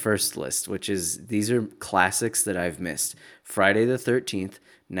is my first list, which is these are classics that I've missed: Friday the 13th,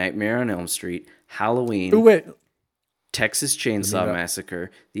 Nightmare on Elm Street, Halloween, Ooh, wait. Texas Chainsaw Massacre,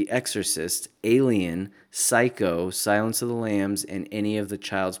 The Exorcist, Alien, Psycho, Silence of the Lambs, and any of the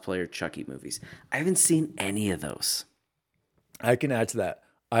Child's Play or Chucky movies. I haven't seen any of those. I can add to that.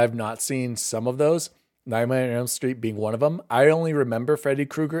 I have not seen some of those. Nightmare on Elm Street being one of them. I only remember Freddy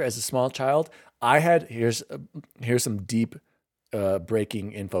Krueger as a small child. I had here's some deep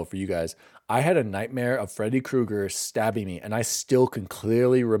breaking info for you guys. I had a nightmare of Freddy Krueger stabbing me, and I still can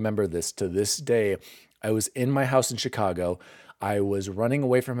clearly remember this to this day. I was in my house in Chicago. I was running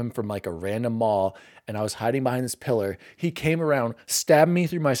away from him from like a random mall, and I was hiding behind this pillar. He came around, stabbed me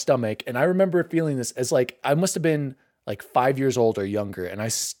through my stomach, and I remember feeling this as like I must have been like 5 years old or younger, and I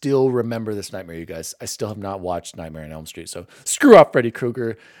still remember this nightmare, you guys. I still have not watched Nightmare on Elm Street, so screw up Freddy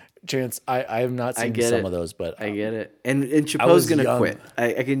Krueger. Chance, I have not seen some of those, but I get it. And Chappelle's was gonna young. quit.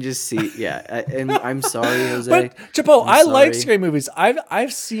 I can just see. Yeah, and I'm sorry, Jose. but Chappelle, I like sorry. scary movies.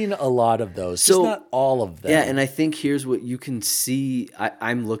 I've seen a lot of those, So- just not all of them. Yeah, and I think here's what you can see.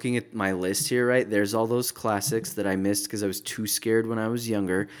 I'm looking at my list here, right? There's all those classics that I missed because I was too scared when I was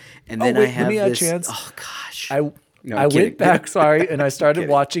younger, and then wait, I let have me add this. Chance. Oh gosh, I I'm kidding. went back, sorry, and I started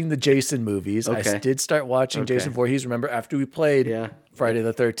kidding. watching the Jason movies. I Okay. did start watching Jason Voorhees. Remember, after we played Yeah. Friday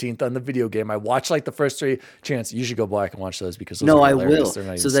the 13th on the video game, I watched like the first three. Chance, you should go back and watch those because those No, are I hilarious. will. They're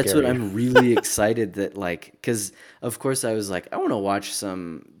not So even that's scary. what I'm really excited that like, because of course I was like, I want to watch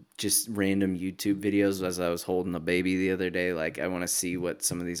some just random YouTube videos as I was holding a baby the other day. Like, I want to see what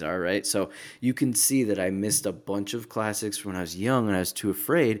some of these are, right? So you can see that I missed a bunch of classics when I was young and I was too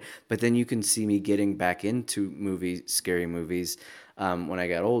afraid. But then you can see me getting back into scary movies when I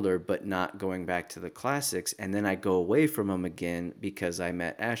got older, but not going back to the classics. And then I go away from them again because I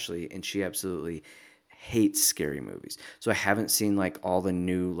met Ashley and she absolutely hates scary movies. So I haven't seen like all the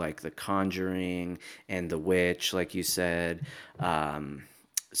new, like The Conjuring and The Witch, like you said.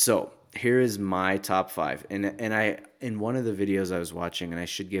 So here is my top 5. And I, in one of the videos I was watching, and I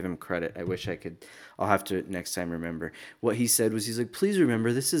should give him credit. I wish I could, I'll have to next time remember. What he said was, he's like, please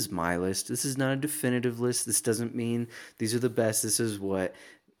remember, this is my list. This is not a definitive list. This doesn't mean these are the best. This is what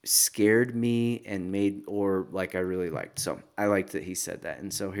scared me and made, or like I really liked. So I liked that he said that.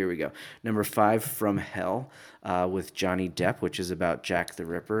 And so here we go. Number 5, From Hell, with Johnny Depp, which is about Jack the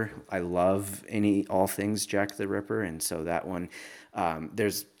Ripper. I love all things Jack the Ripper. And so that one,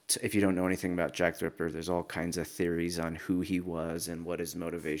 if you don't know anything about Jack the Ripper, there's all kinds of theories on who he was and what his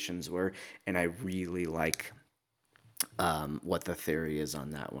motivations were. And I really like what the theory is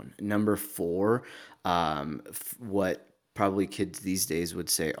on that one. Number 4, what probably kids these days would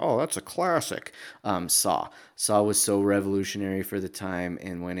say, "Oh, that's a classic." Saw. Saw was so revolutionary for the time,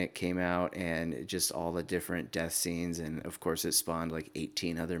 and when it came out, and just all the different death scenes, and of course it spawned like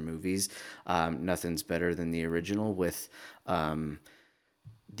 18 other movies. Nothing's better than the original with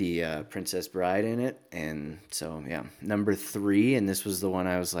the Princess Bride in it, and so yeah, number 3, and this was the one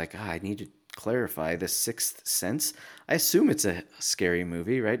I was like, I need to clarify. The Sixth Sense. I assume it's a scary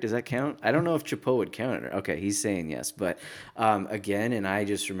movie, right? Does that count? I don't know if Chappelle would count it. Okay, he's saying yes, but again, and I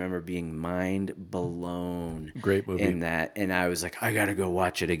just remember being mind blown. Great movie in that, and I was like, I gotta go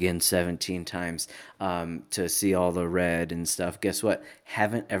watch it again 17 times to see all the red and stuff. Guess what?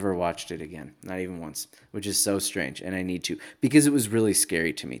 Haven't ever watched it again, not even once, which is so strange, and I need to because it was really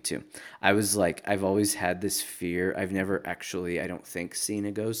scary to me too. I was like, I've always had this fear. I've never actually, I don't think, seen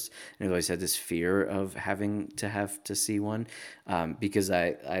a ghost, and I've always had this fear of having to see one because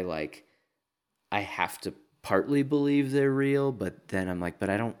I have to partly believe they're real, but then I'm like, but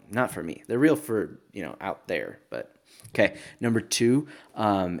I don't, not for me. They're real for, out there, but okay. Number 2,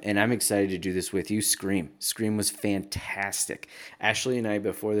 and I'm excited to do this with you. Scream. Scream was fantastic. Ashley and I,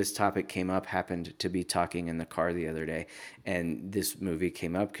 before this topic came up, happened to be talking in the car the other day, and this movie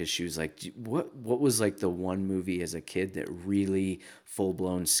came up because she was like, what was like the one movie as a kid that really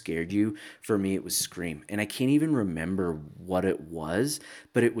full-blown scared you? For me, it was Scream. And I can't even remember what it was,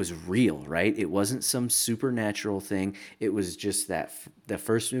 but it was real, right? It wasn't some supernatural thing. It was just that the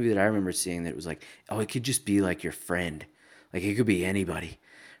first movie that I remember seeing that was like, oh, it could just be like your friend. Like it could be anybody,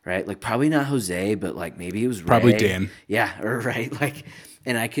 right? Like probably not Jose, but like maybe it was Ray. Probably Dan. Yeah, or right. Like,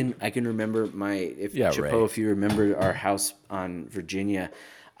 and I can remember Chappelle, Ray. if you remember our house on Virginia,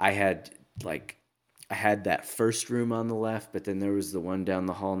 I had that first room on the left, but then there was the one down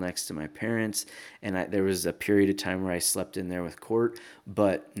the hall next to my parents, and there was a period of time where I slept in there with Court,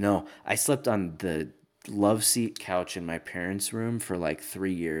 but no, I slept on the love seat couch in my parents' room for like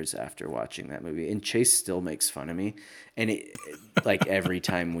 3 years after watching that movie, and Chase still makes fun of me, and it like every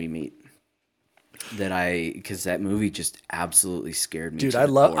time we meet. Because that movie just absolutely scared me. Dude,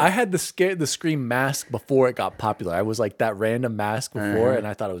 I had the Scream mask before it got popular. I was like that random mask before, and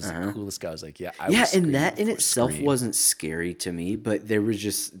I thought it was the coolest guy. I was like, and that in itself wasn't scary to me, but there was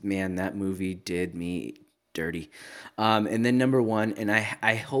just, man, that movie did me dirty. And then number 1, and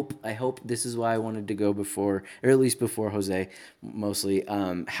I hope this is why I wanted to go before, or at least before Jose, mostly.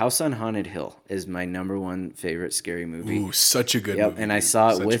 House on Haunted Hill is my number 1 favorite scary movie. Ooh, such a good movie. And I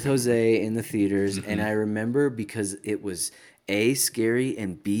saw it with Jose in the theaters, and I remember because it was A, scary,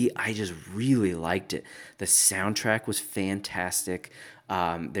 and B, I just really liked it. The soundtrack was fantastic.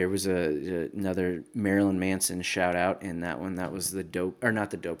 There was another Marilyn Manson shout out in that one. That was the Dope, or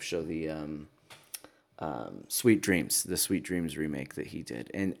not the Dope Show, the Sweet Dreams, the Sweet Dreams remake that he did,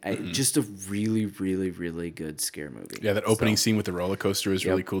 and just a really, really, really good scare movie. Yeah, that opening scene with the roller coaster is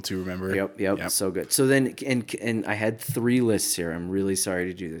really cool to remember. Yep, so good. So then, and I had 3 lists here. I'm really sorry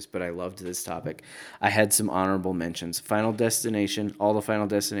to do this, but I loved this topic. I had some honorable mentions: Final Destination, all the Final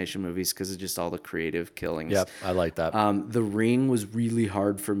Destination movies, because of just all the creative killings. Yep, I like that. The Ring was really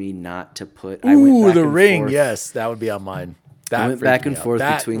hard for me not to put. Ooh, The Ring, yes, that would be on mine. I went back and forth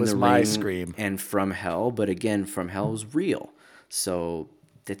between The Ring Scream and From Hell, but again, From Hell is real, so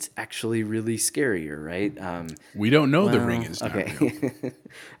that's actually really scarier, right? We don't know The Ring is not real.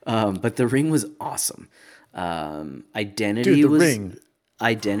 But The Ring was awesome. Identity Dude, was Ring.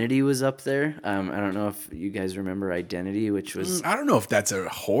 Identity was up there. I don't know if you guys remember Identity, which was I don't know if that's a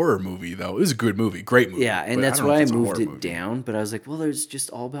horror movie though. It was a good movie, great movie. yeah, and that's why I moved it down. But I was like, well, there's just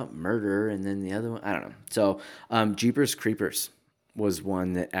all about murder, and then the other one, I don't know. So, Jeepers Creepers was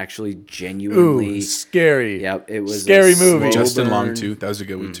one that actually genuinely scary. Yep, it was scary movie. Justin Long too. That was a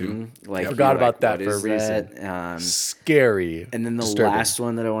good one too. Like, forgot about that what for a is reason. that? Scary. And then the disturbing. last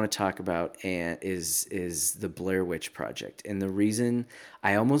one that I want to talk about is the Blair Witch Project. And the reason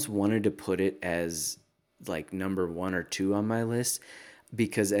I almost wanted to put it as like number 1 or 2 on my list,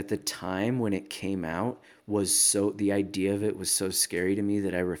 because at the time when it came out the idea of it was so scary to me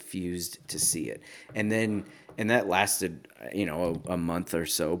that I refused to see it. And that lasted, a month or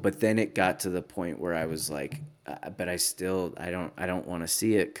so. But then it got to the point where I was like, but I don't want to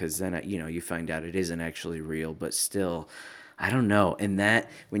see it, because then you find out it isn't actually real. But still, I don't know. And that,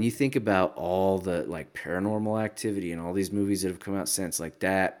 when you think about all the like Paranormal Activity and all these movies that have come out since, like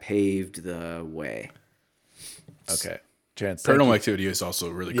that paved the way. Okay. Chance, Paranormal Activity is also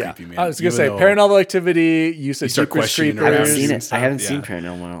really creepy, man. I was going to say, Paranormal Activity, you said Jeepers Creepers. I haven't seen it. I haven't seen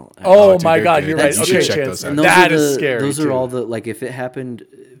Paranormal. Oh, dude, my they're God, good. you're right. You Okay, should check Chance, those out. that is scary. Those are too. all the, like, if it happened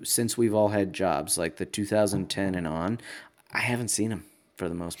since we've all had jobs, like the 2010 and on, I haven't seen them for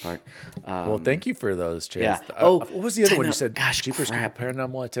the most part. Well, thank you for those, Chase. Yeah. What was the other one you out. said? Gosh, Jeepers crap.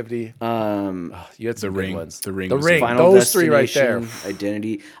 Paranormal Activity. You had The some good Ring. ones. The Ring. The was Ring. good. Final Those three right there. Destination,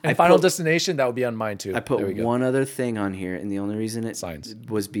 Identity. And Final Destination, that would be on mine too. I put There we go. one other thing on here, and the only reason it Signs.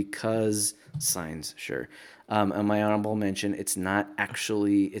 was because Signs, sure. And my honorable mention, it's not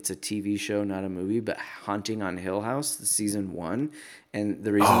actually, it's a TV show, not a movie, but Haunting on Hill House, the season 1. And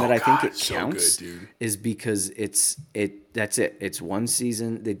the reason that I think it so counts good, dude. is because that's it. It's one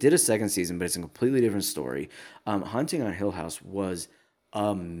season. They did a second season, but it's a completely different story. Haunting on Hill House was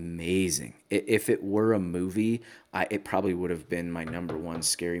amazing. If it were a movie, it probably would have been my number one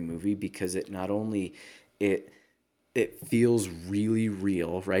scary movie, because it not only it feels really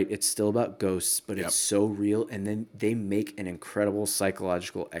real, right? It's still about ghosts, but it's so real. And then they make an incredible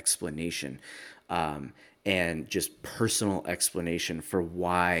psychological explanation and just personal explanation for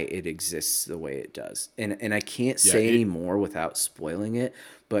why it exists the way it does. And I can't say any more without spoiling it.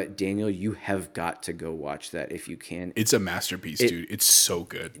 But Daniel, you have got to go watch that if you can. It's a masterpiece, dude. It's so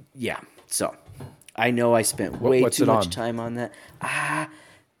good. Yeah. So I know I spent way what's too it much on? time on that.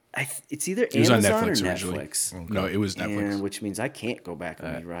 It's either It was on Amazon Netflix or originally. Netflix. No, it was Netflix. And which means I can't go back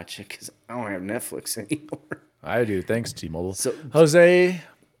and rewatch it because I don't have Netflix anymore. I do. Thanks, T-Mobile. So- Jose,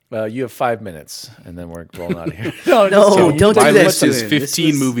 you have 5 minutes, and then we're rolling out of here. No, just kidding. don't do My that list to is him. 15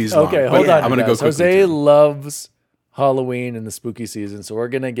 This was- movies long. Okay, but hold on. I'm going to go guys. quickly. Jose through. loves Halloween and the spooky season, so we're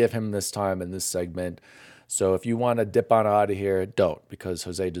going to give him this time in this segment. So if you want to dip on out of here, don't, because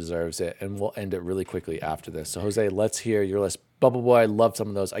Jose deserves it, and we'll end it really quickly after this. So Jose, let's hear your list. Bubble Boy, I loved some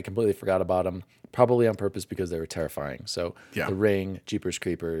of those. I completely forgot about them, probably on purpose because they were terrifying. So Yeah. The Ring, Jeepers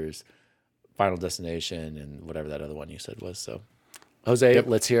Creepers, Final Destination, and whatever that other one you said was. So Jose,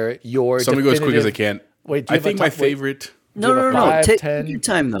 let's hear your So I'm going to go as quick as I definitive- can. Wait, do you I have a think my top- wait. favorite... No. 5, Take 10? your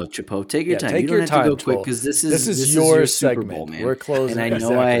time though, Chapo. Take your time. take You don't your have time, to go quick Joel. because this This is is your Super segment. Bowl, man. We're closing. And I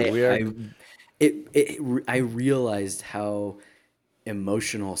know Exactly. We are- I realized how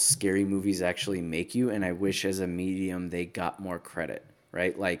emotional scary movies actually make you, and I wish as a medium they got more credit.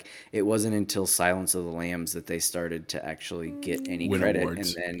 Right, like it wasn't until Silence of the Lambs that they started to actually get any Win credit,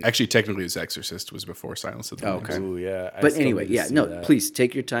 awards. and then Actually, technically, The Exorcist was before Silence of the Lambs. okay. Ooh, yeah. I But still anyway, need to yeah, see no, that. please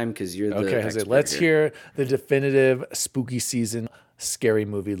take your time because you're the Okay, Jose, expert let's here. hear the definitive spooky season scary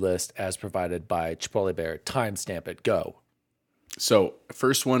movie list as provided by Chipotle Bear. Timestamp it. Go. So,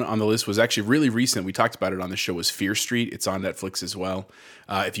 first one on the list was actually really recent. We talked about it on the show. Was Fear Street. It's on Netflix as well.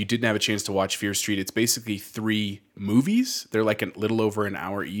 If you didn't have a chance to watch Fear Street, it's basically 3 movies. They're like a little over an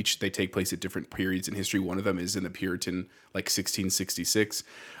hour each. They take place at different periods in history. One of them is in the Puritan, like 1666.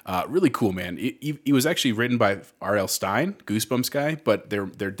 Really cool, man. It was actually written by R.L. Stein, Goosebumps guy, but they're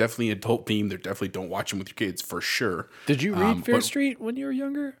definitely adult themed. They're definitely don't watch them with your kids for sure. Did you read Fear but Street when you were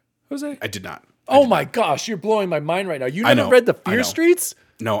younger, Jose? I did not. Oh my gosh, you're blowing my mind right now. You I never know, read the I Fear know. Streets?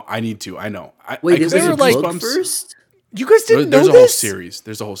 No, I need to. I know. Wait, because is they there were a like- book first? You guys didn't There's know a whole this? series.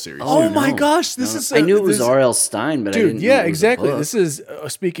 There's a whole series. Oh No. my gosh, this No. is. I knew it was this- R.L. Stein, but I Dude, didn't. yeah, know it was a exactly. book. This is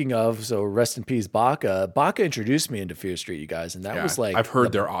speaking of. So rest in peace, Baca. Baca introduced me into Fear Street, you guys, and that Yeah, was like I've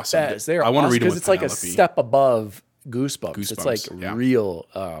heard they're awesome. best. They're I wanna awesome read 'em because with it's like a Penelope. step above Goosebumps. It's Goosebumps, like yeah. real.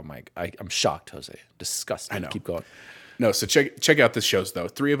 Oh my! I'm shocked, Jose. Disgusting. I know. Keep going. No, so check out the shows though.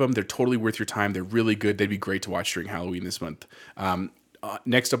 3 of them, they're totally worth your time. They're really good. They'd be great to watch during Halloween this month.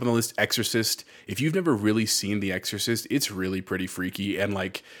 Next up on the list, Exorcist. If you've never really seen The Exorcist, it's really pretty freaky. And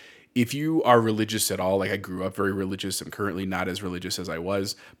like, if you are religious at all, like I grew up very religious. I'm currently not as religious as I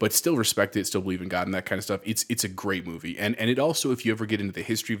was, but still respect it, still believe in God and that kind of stuff. It's a great movie. And it also, if you ever get into the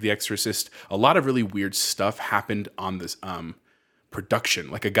history of The Exorcist, a lot of really weird stuff happened on this production.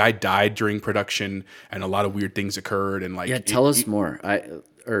 Like a guy died during production and a lot of weird things occurred. And like, Yeah, tell us more.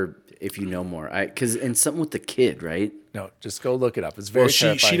 Or if you know more, because and something with the kid, right? No, just go look it up. It's very. Well, she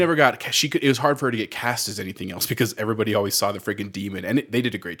terrifying. never got it was hard for her to get cast as anything else because everybody always saw the freaking demon, and they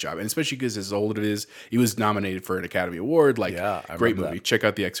did a great job, and especially because as old it is, he was nominated for an Academy Award. Like, Yeah, I great remember movie. that. Check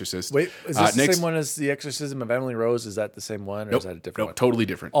out The Exorcist. Wait, is this the next, same one as The Exorcism of Emily Rose? Is that the same one, or is that a different one? Totally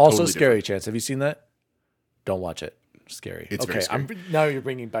different. Also Totally scary. Chance, have you seen that? Don't watch it. Scary. It's okay. very scary. Now you're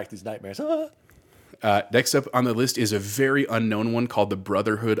bringing back these nightmares. Ah. Next up on the list is a very unknown one called The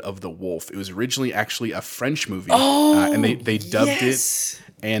Brotherhood of the Wolf. It was originally actually a French movie, and they dubbed it,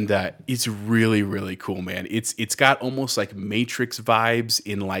 and it's really really cool, man. It's got almost like Matrix vibes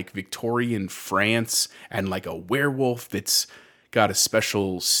in like Victorian France, and like a werewolf that's got a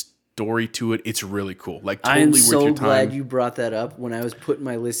special story to it. It's really cool. Like I am totally worth your so time. glad you brought that up. When I was putting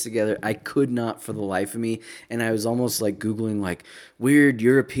my list together, I could not for the life of me, and I was almost like Googling like weird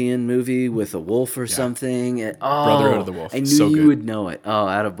European movie with a wolf or something. And, Brotherhood of the Wolf. I knew So you good. would know it. Oh,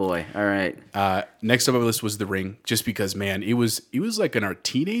 attaboy. All right. Next up on my list was The Ring, just because, man, it was like in our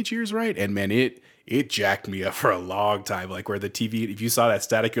teenage years, right? And man, it jacked me up for a long time. Like where the TV, if you saw that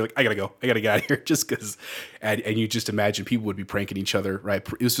static, you're like, I gotta go, I gotta get out of here, just because. And you just imagine people would be pranking each other, right?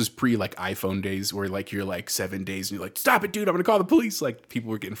 This was pre like iPhone days, where like you're like 7 days and you're like, stop it, dude, I'm gonna call the police. Like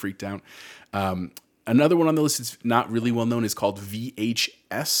people were getting freaked out. Another one on the list that's not really well known is called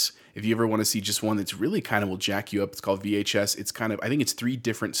VHS. If you ever want to see just one that's really kind of will jack you up, it's called VHS. It's kind of, I think it's 3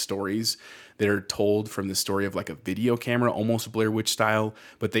 different stories that are told from the story of like a video camera, almost Blair Witch style,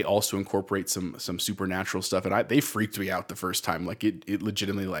 but they also incorporate some supernatural stuff. And they freaked me out the first time. Like it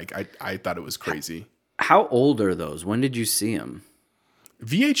legitimately, like I thought it was crazy. How old are those? When did you see them?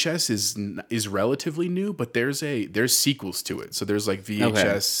 VHS is relatively new, but there's sequels to it. So there's like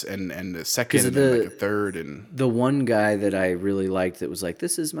VHS and a second and then like a third. And the one guy that I really liked that was like,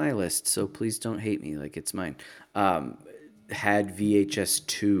 this is my list, so please don't hate me like it's mine, had VHS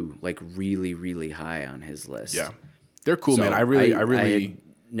 2 like really, really high on his list. Yeah, they're cool, So man. I really had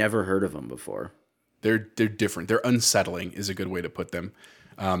never heard of them before. they're different. They're unsettling is a good way to put them.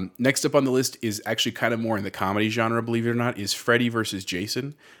 Next up on the list is actually kind of more in the comedy genre, believe it or not, is Freddy versus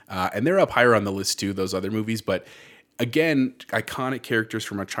Jason. And they're up higher on the list too, those other movies. But again, iconic characters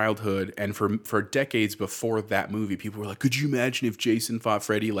from our childhood. And for decades before that movie, people were like, could you imagine if Jason fought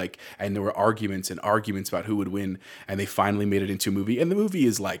Freddy? Like, and there were arguments about who would win. And they finally made it into a movie. And the movie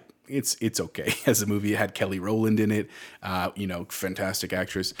is like, it's okay as a movie. It had Kelly Rowland in it, fantastic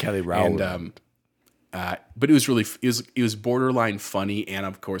actress. Kelly Rowland. And, but it was really, it was borderline funny and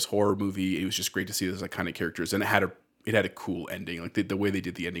of course horror movie. It was just great to see those iconic characters, and it had a cool ending. Like the way they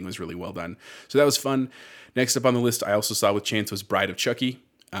did the ending was really well done. So that was fun. Next up on the list, I also saw with Chance was Bride of Chucky.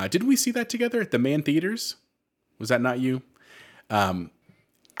 Didn't we see that together at the Man Theaters? Was that not you? I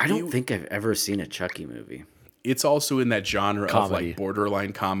don't think I've ever seen a Chucky movie. It's also in that genre of Comedy. like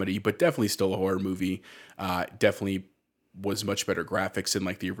borderline comedy, but definitely still a horror movie. Definitely was much better graphics in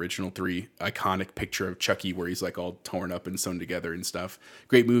like the original 3. Iconic picture of Chucky where he's like all torn up and sewn together and stuff.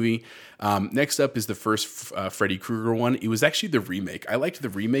 Great movie. Next up is the first Freddy Krueger one. It was actually the remake. I liked the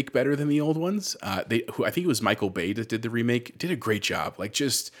remake better than the old ones. I think it was Michael Bay that did the remake. Did a great job. Like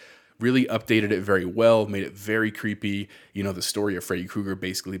just really updated it very well, made it very creepy. You know, the story of Freddy Krueger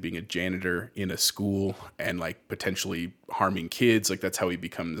basically being a janitor in a school and like potentially harming kids. Like that's how he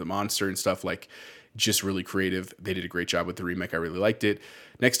becomes a monster and stuff. Like just really creative. They did a great job with the remake. I really liked it.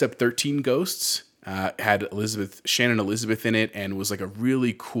 Next up, 13 Ghosts. Had Shannon Elizabeth in it, and was like a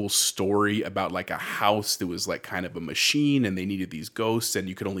really cool story about like a house that was like kind of a machine, and they needed these ghosts, and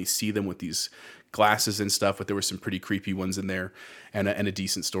you could only see them with these glasses and stuff, but there were some pretty creepy ones in there, and a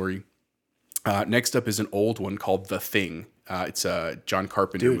decent story. Next up is an old one called The Thing. It's a John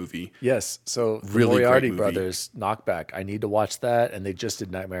Carpenter movie. Yes. So the Really great Moriarty movie. brothers, Knockback. I need to watch that. And they just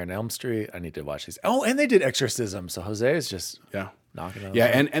did Nightmare on Elm Street. I need to watch these. Oh, and they did Exorcism. So Jose is just knocking on. Yeah,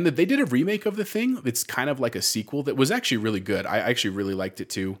 and they did a remake of The Thing. It's kind of like a sequel that was actually really good. I actually really liked it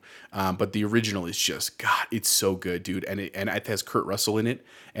too. But the original is just, God, it's so good, dude. And it has Kurt Russell in it.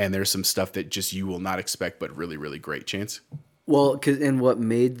 And there's some stuff that just you will not expect, but really, really great. Chance? Well, and what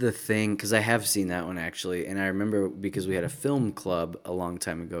made The Thing, because I have seen that one actually, and I remember because we had a film club a long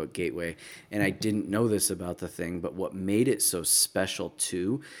time ago at Gateway, and I didn't know this about The Thing, but what made it so special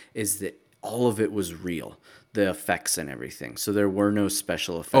too is that all of it was real, the effects and everything. So there were no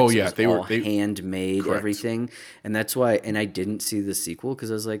special effects. Oh yeah, they were handmade, correct. Everything, and that's why. And I didn't see the sequel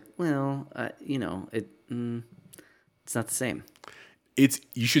because I was like, well, it's not the same.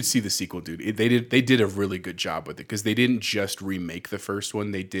 You should see the sequel, dude. They did a really good job with it because they didn't just remake the first one.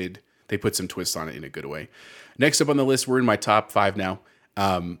 They put some twists on it in a good way. Next up on the list, we're in my top 5 now.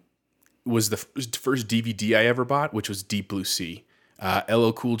 Was the first DVD I ever bought, which was Deep Blue Sea.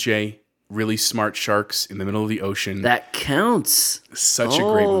 LL Cool J, really smart sharks in the middle of the ocean. That counts. Such a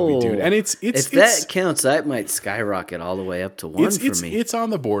great movie, dude. And it's that counts, that might skyrocket all the way up to 1 for me. It's on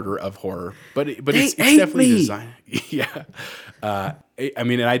the border of horror, but it's definitely designed. Yeah. I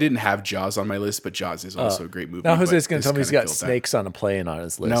mean, and I didn't have Jaws on my list, but Jaws is also a great movie. Now Jose's going to tell me he's got snakes on a plane on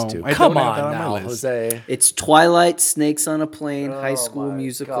his list too. I Come don't have that on on my now, list. Jose. It's Twilight, Snakes on a Plane, High School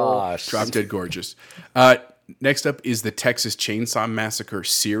Musical. Gosh. Drop Dead Gorgeous. Next up is the Texas Chainsaw Massacre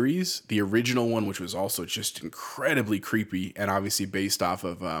series, the original one, which was also just incredibly creepy and obviously based off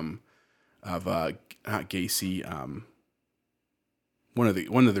of not Gacy. one of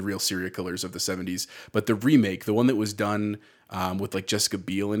the real serial killers of the 70s. But the remake, the one that was done with like Jessica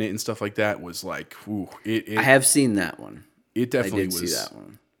Biel in it and stuff like that, was like, ooh, I have seen that one. It definitely was see that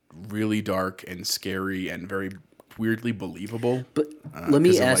one. Really dark and scary and very weirdly believable. But let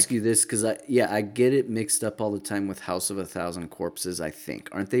me ask you this, because I get it mixed up all the time with House of a Thousand Corpses. I think,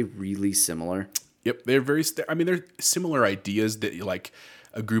 aren't they really similar? Yep, they're they're similar ideas that like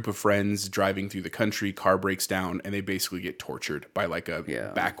a group of friends driving through the country, car breaks down, and they basically get tortured by like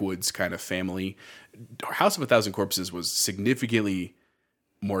a backwoods kind of family. House of a Thousand Corpses was significantly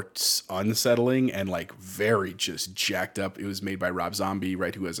more unsettling and like very just jacked up. It was made by Rob Zombie,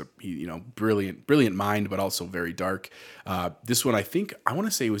 right? Who has a brilliant mind, but also very dark. This one, I want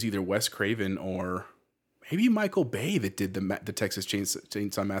to say it was either Wes Craven or maybe Michael Bay that did the Texas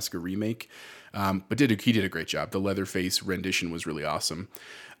Chainsaw Massacre remake. But he did a great job. The Leatherface rendition was really awesome.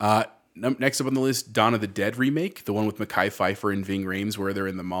 Next up on the list, Dawn of the Dead remake, the one with Mekhi Phifer and Ving Rhames, where they're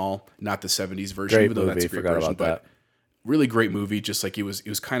in the mall, not the 70s version, great even though movie. that's a great version. But really great movie. Just like it was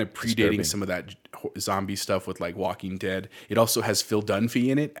kind of predating some of that zombie stuff with like Walking Dead. It also has Phil Dunphy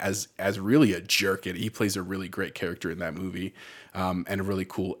in it as really a jerk, and he plays a really great character in that movie, and a really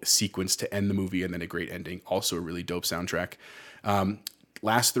cool sequence to end the movie, and then a great ending. Also a really dope soundtrack.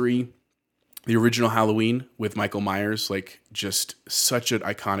 Last three. The original Halloween with Michael Myers, like just such an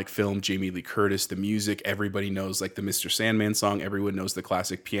iconic film. Jamie Lee Curtis, the music, everybody knows like the Mr. Sandman song. Everyone knows the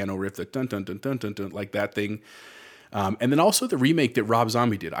classic piano riff, the dun dun dun dun dun dun, like that thing. And then also the remake that Rob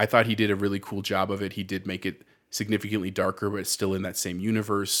Zombie did. I thought he did a really cool job of it. He did make it significantly darker, but it's still in that same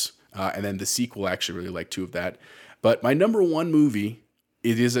universe. And then the sequel, I actually really like two of that. But my number one movie,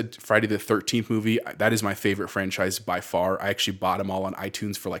 it is a Friday the 13th movie. That is my favorite franchise by far. I actually bought them all on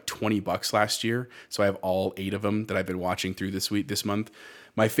iTunes for like $20 last year. So I have all 8 of them that I've been watching through this month.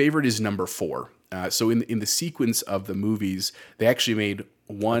 My favorite is number 4. So in the sequence of the movies, they actually made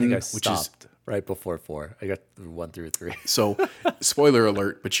one, which is right before 4. I got 1 through 3. So spoiler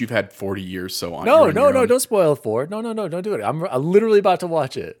alert, but you've had 40 years. So on. No, don't spoil 4. No, don't do it. I'm literally about to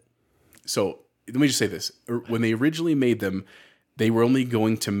watch it. So let me just say this. When they originally made them, they were only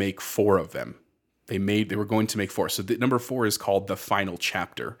going to make 4 of them. They were going to make 4. So number 4 is called The Final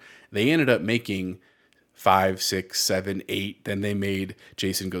Chapter. They ended up making 5, 6, 7, 8. Then they made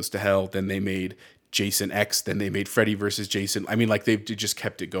Jason Goes to Hell. Then they made Jason X. Then they made Freddy versus Jason. I mean, like they just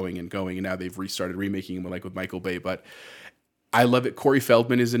kept it going and going. And now they've restarted remaking them like with Michael Bay. But I love it. Corey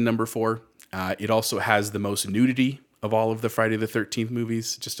Feldman is in number 4. It also has the most nudity of all of the Friday the 13th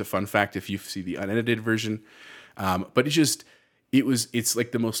movies. Just a fun fact if you see the unedited version. But it's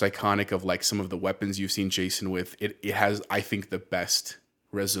like the most iconic of like some of the weapons you've seen Jason with. It has, I think, the best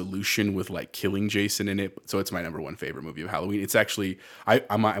resolution with like killing Jason in it. So it's my number 1 favorite movie of Halloween. It's actually,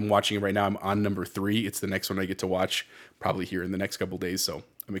 I'm watching it right now. I'm on number 3. It's the next one I get to watch probably here in the next couple of days. So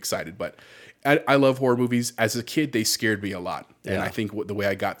I'm excited, but I love horror movies. As a kid, they scared me a lot. Yeah. And I think the way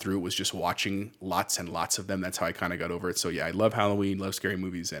I got through it was just watching lots and lots of them. That's how I kind of got over it. So yeah, I love Halloween, love scary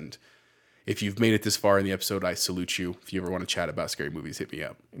movies. And if you've made it this far in the episode, I salute you. If you ever want to chat about scary movies, hit me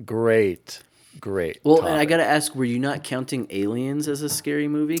up. Great. Well, topic. And I got to ask, were you not counting Aliens as a scary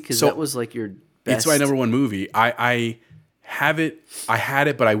movie? Because that was like your best. It's my number 1 movie. I had it,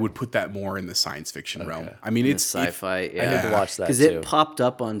 but I would put that more in the science fiction realm. I mean, it's sci-fi. I need to watch that because it popped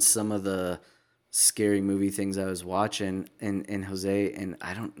up on some of the scary movie things I was watching. And Jose, and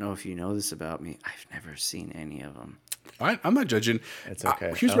I don't know if you know this about me, I've never seen any of them. I'm not judging. It's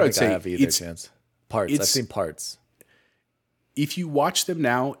okay. Here's what I'd say. I have either chance. Parts. I've seen parts. If you watch them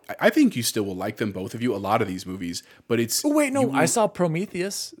now, I think you still will like them, both of you. A lot of these movies, but it's. Oh wait, no, I saw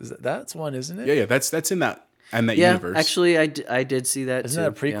Prometheus. That's one, isn't it? Yeah, that's in that universe. Actually, I did see that. Isn't that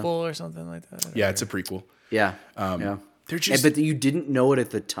a prequel or something like that? Yeah, it's a prequel. Yeah. They're just, but you didn't know it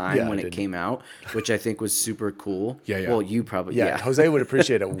at the time when it came out, which I think was super cool. Yeah. Well, you probably Jose would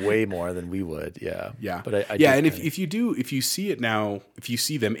appreciate it way more than we would. Yeah. But if you see it now, if you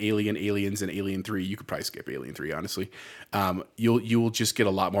see them Aliens, and Alien 3, you could probably skip Alien 3, honestly. You'll just get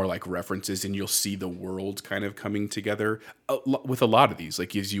a lot more like references, and you'll see the world kind of coming together with a lot of these.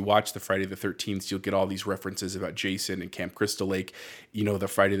 Like as you watch the Friday the 13th, you'll get all these references about Jason and Camp Crystal Lake. You know, the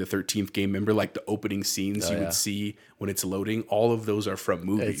Friday the 13th game. Remember, like the opening scenes would see when it's loading. All of those are from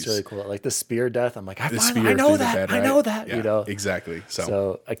movies. It's really cool. Like the spear death. I'm like, I know that. Bed, right? I know that. Yeah, you know exactly.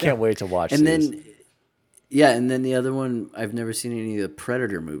 So I can't wait to watch. And these. then Yeah, and then the other one, I've never seen any of the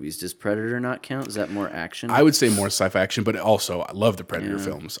Predator movies. Does Predator not count? Is that more action? I would say more sci-fi action, but also I love the Predator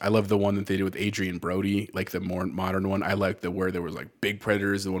films. I love the one that they did with Adrian Brody, like the more modern one. I like where there was like big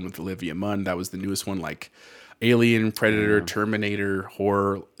predators, the one with Olivia Munn. That was the newest one, like Alien, Predator, Terminator,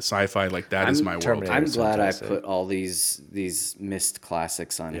 horror, sci-fi. Like that is my world. I'm glad I put all these missed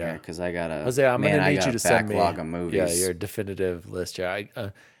classics on here because I got Jose, I'm gonna need you to send me of movies. your definitive list. Yeah,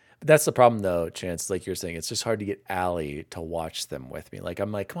 that's the problem though, Chance. Like you're saying, it's just hard to get Allie to watch them with me. Like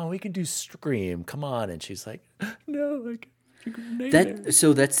I'm like, come on, we can do Scream. Come on, and she's like, no,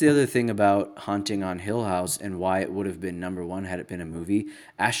 So that's the other thing about Haunting on Hill House and why it would have been number one had it been a movie.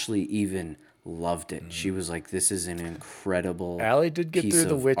 Ashley even loved it. She was like, this is an incredible Allie did get through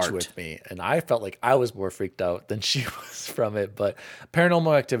The Witch art. with me, and I felt like I was more freaked out than she was from it. But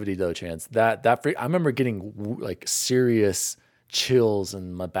Paranormal Activity though, Chance, that I remember getting like serious chills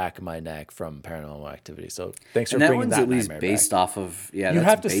in the back of my neck from Paranormal Activity. So thanks for bringing that. And that one's at least based off of you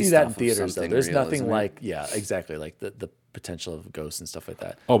have to see that in theaters though. There's nothing like exactly like the potential of ghosts and stuff like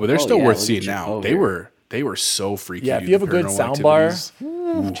that. Oh, but they're still worth seeing now. They were so freaky. Yeah, if you have a good sound bar,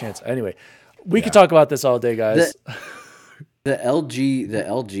 Chance. Anyway, we could talk about this all day, guys. The LG that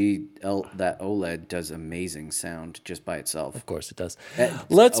OLED does amazing sound just by itself. Of course it does.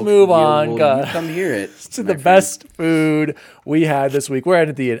 Let's move on. You come hear it. To the best food we had this week. We're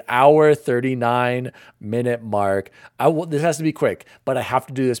at the hour 39-minute mark. This has to be quick, but I have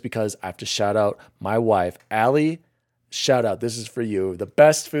to do this because I have to shout out my wife, Allie. Shout out. This is for you. The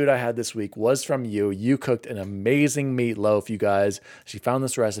best food I had this week was from you. You cooked an amazing meatloaf, you guys. She found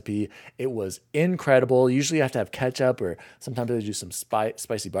this recipe. It was incredible. Usually you have to have ketchup or sometimes they do some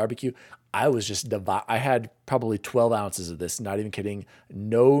spicy barbecue. I was just I had probably 12 ounces of this, not even kidding.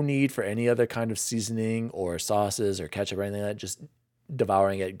 No need for any other kind of seasoning or sauces or ketchup or anything like that. Just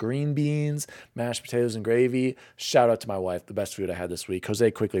devouring it. Green beans, mashed potatoes, and gravy. Shout out to my wife. The best food I had this week. Jose,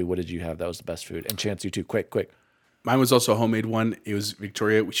 quickly, what did you have? That was the best food. And Chance, you too. Quick. Mine was also a homemade one. It was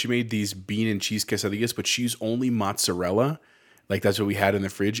Victoria. She made these bean and cheese quesadillas, but she used only mozzarella. Like that's what we had in the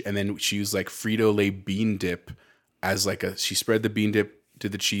fridge. And then she used like Frito-Lay bean dip as like she spread the bean dip to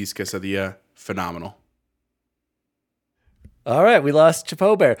the cheese quesadilla. Phenomenal. All right. We lost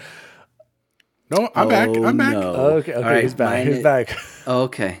Chapeau Bear. No, I'm back. No. Okay. Right, he's back. He's back.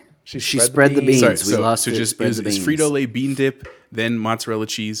 Okay. She spread the beans. Sorry, it was Frito-Lay bean dip, then mozzarella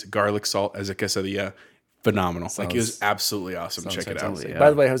cheese, garlic salt as a quesadilla. Phenomenal. It was absolutely awesome. Check it out. Yeah.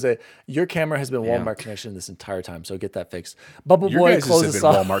 By the way, Jose, your camera has been Walmart connection this entire time, so get that fixed. Bubble Boy closes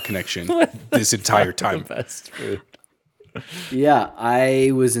off. Walmart connection this entire time. Best food. Yeah,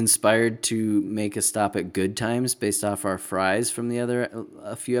 I was inspired to make a stop at Good Times based off our fries from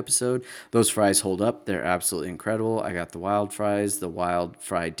a few episodes. Those fries hold up. They're absolutely incredible. I got the wild fries. The wild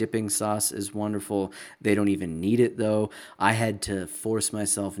fry dipping sauce is wonderful. They don't even need it, though. I had to force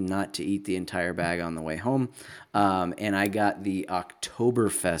myself not to eat the entire bag on the way home. And I got the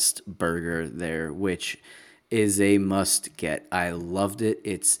Oktoberfest burger there, which is a must get. I loved it.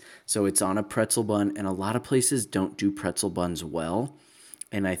 It's on a pretzel bun, and a lot of places don't do pretzel buns well,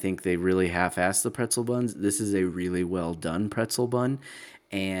 and I think they really half-ass the pretzel buns. This is a really well done pretzel bun,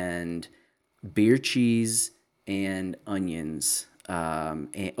 and beer cheese and onions,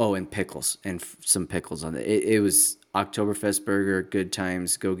 and pickles, and some pickles on it. It was Oktoberfest burger, Good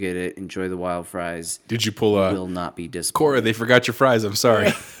Times. Go get it. Enjoy the wild fries. Did you pull will not be disappointed. Cora, they forgot your fries. I'm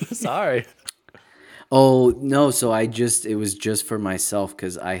sorry. Sorry. Oh, no, so it was just for myself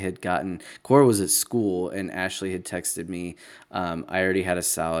because I had Cora was at school and Ashley had texted me, I already had a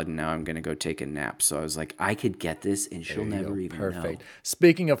salad and now I'm going to go take a nap. So I was like, I could get this and she'll never even know.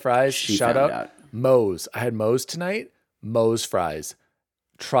 Speaking of fries, shout out Moe's. I had Moe's tonight. Moe's fries.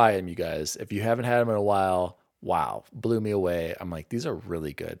 Try them, you guys. If you haven't had them in a while, wow, blew me away. I'm like, these are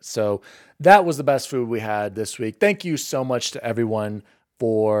really good. So that was the best food we had this week. Thank you so much to everyone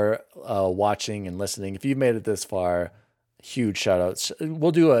for watching and listening. If you've made it this far, huge shout outs.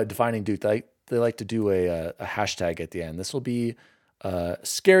 We'll do a defining dude. They like to do a hashtag at the end. This will be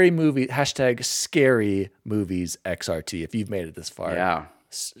scary movie, hashtag scary movies XRT. If you've made it this far,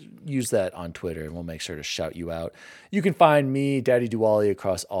 use that on Twitter and we'll make sure to shout you out. You can find me, Daddy Duwally,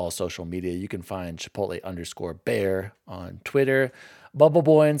 across all social media. You can find Chipotle_bear on Twitter. Bubble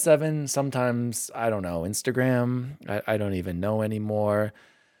Boy and 7, sometimes, I don't know, Instagram, I don't even know anymore.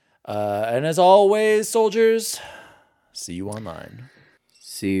 And as always, soldiers, see you online.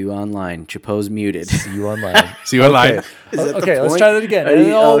 See you online. Chapeau's muted. See you online. See you online. Okay, let's try that again.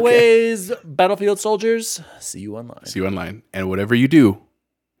 And always, Battlefield soldiers, see you online. See you online. And whatever you do,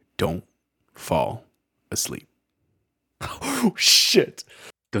 don't fall asleep. Oh, shit.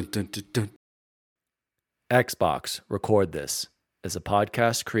 Dun, dun, dun, dun. Xbox Record This is a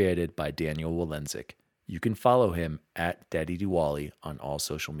podcast created by Daniel Walensik. You can follow him at Daddy Diwali on all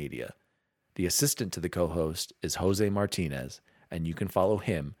social media. The assistant to the co-host is Jose Martinez, and you can follow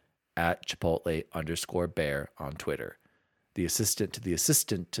him at Chipotle_bear on Twitter. The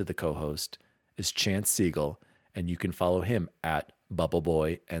assistant to the co-host is Chance Siegel, and you can follow him at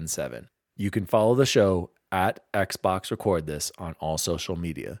BubbleBoyN7. You can follow the show at Xbox Record This on all social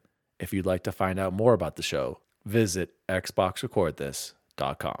media. If you'd like to find out more about the show, visit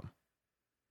xboxrecordthis.com.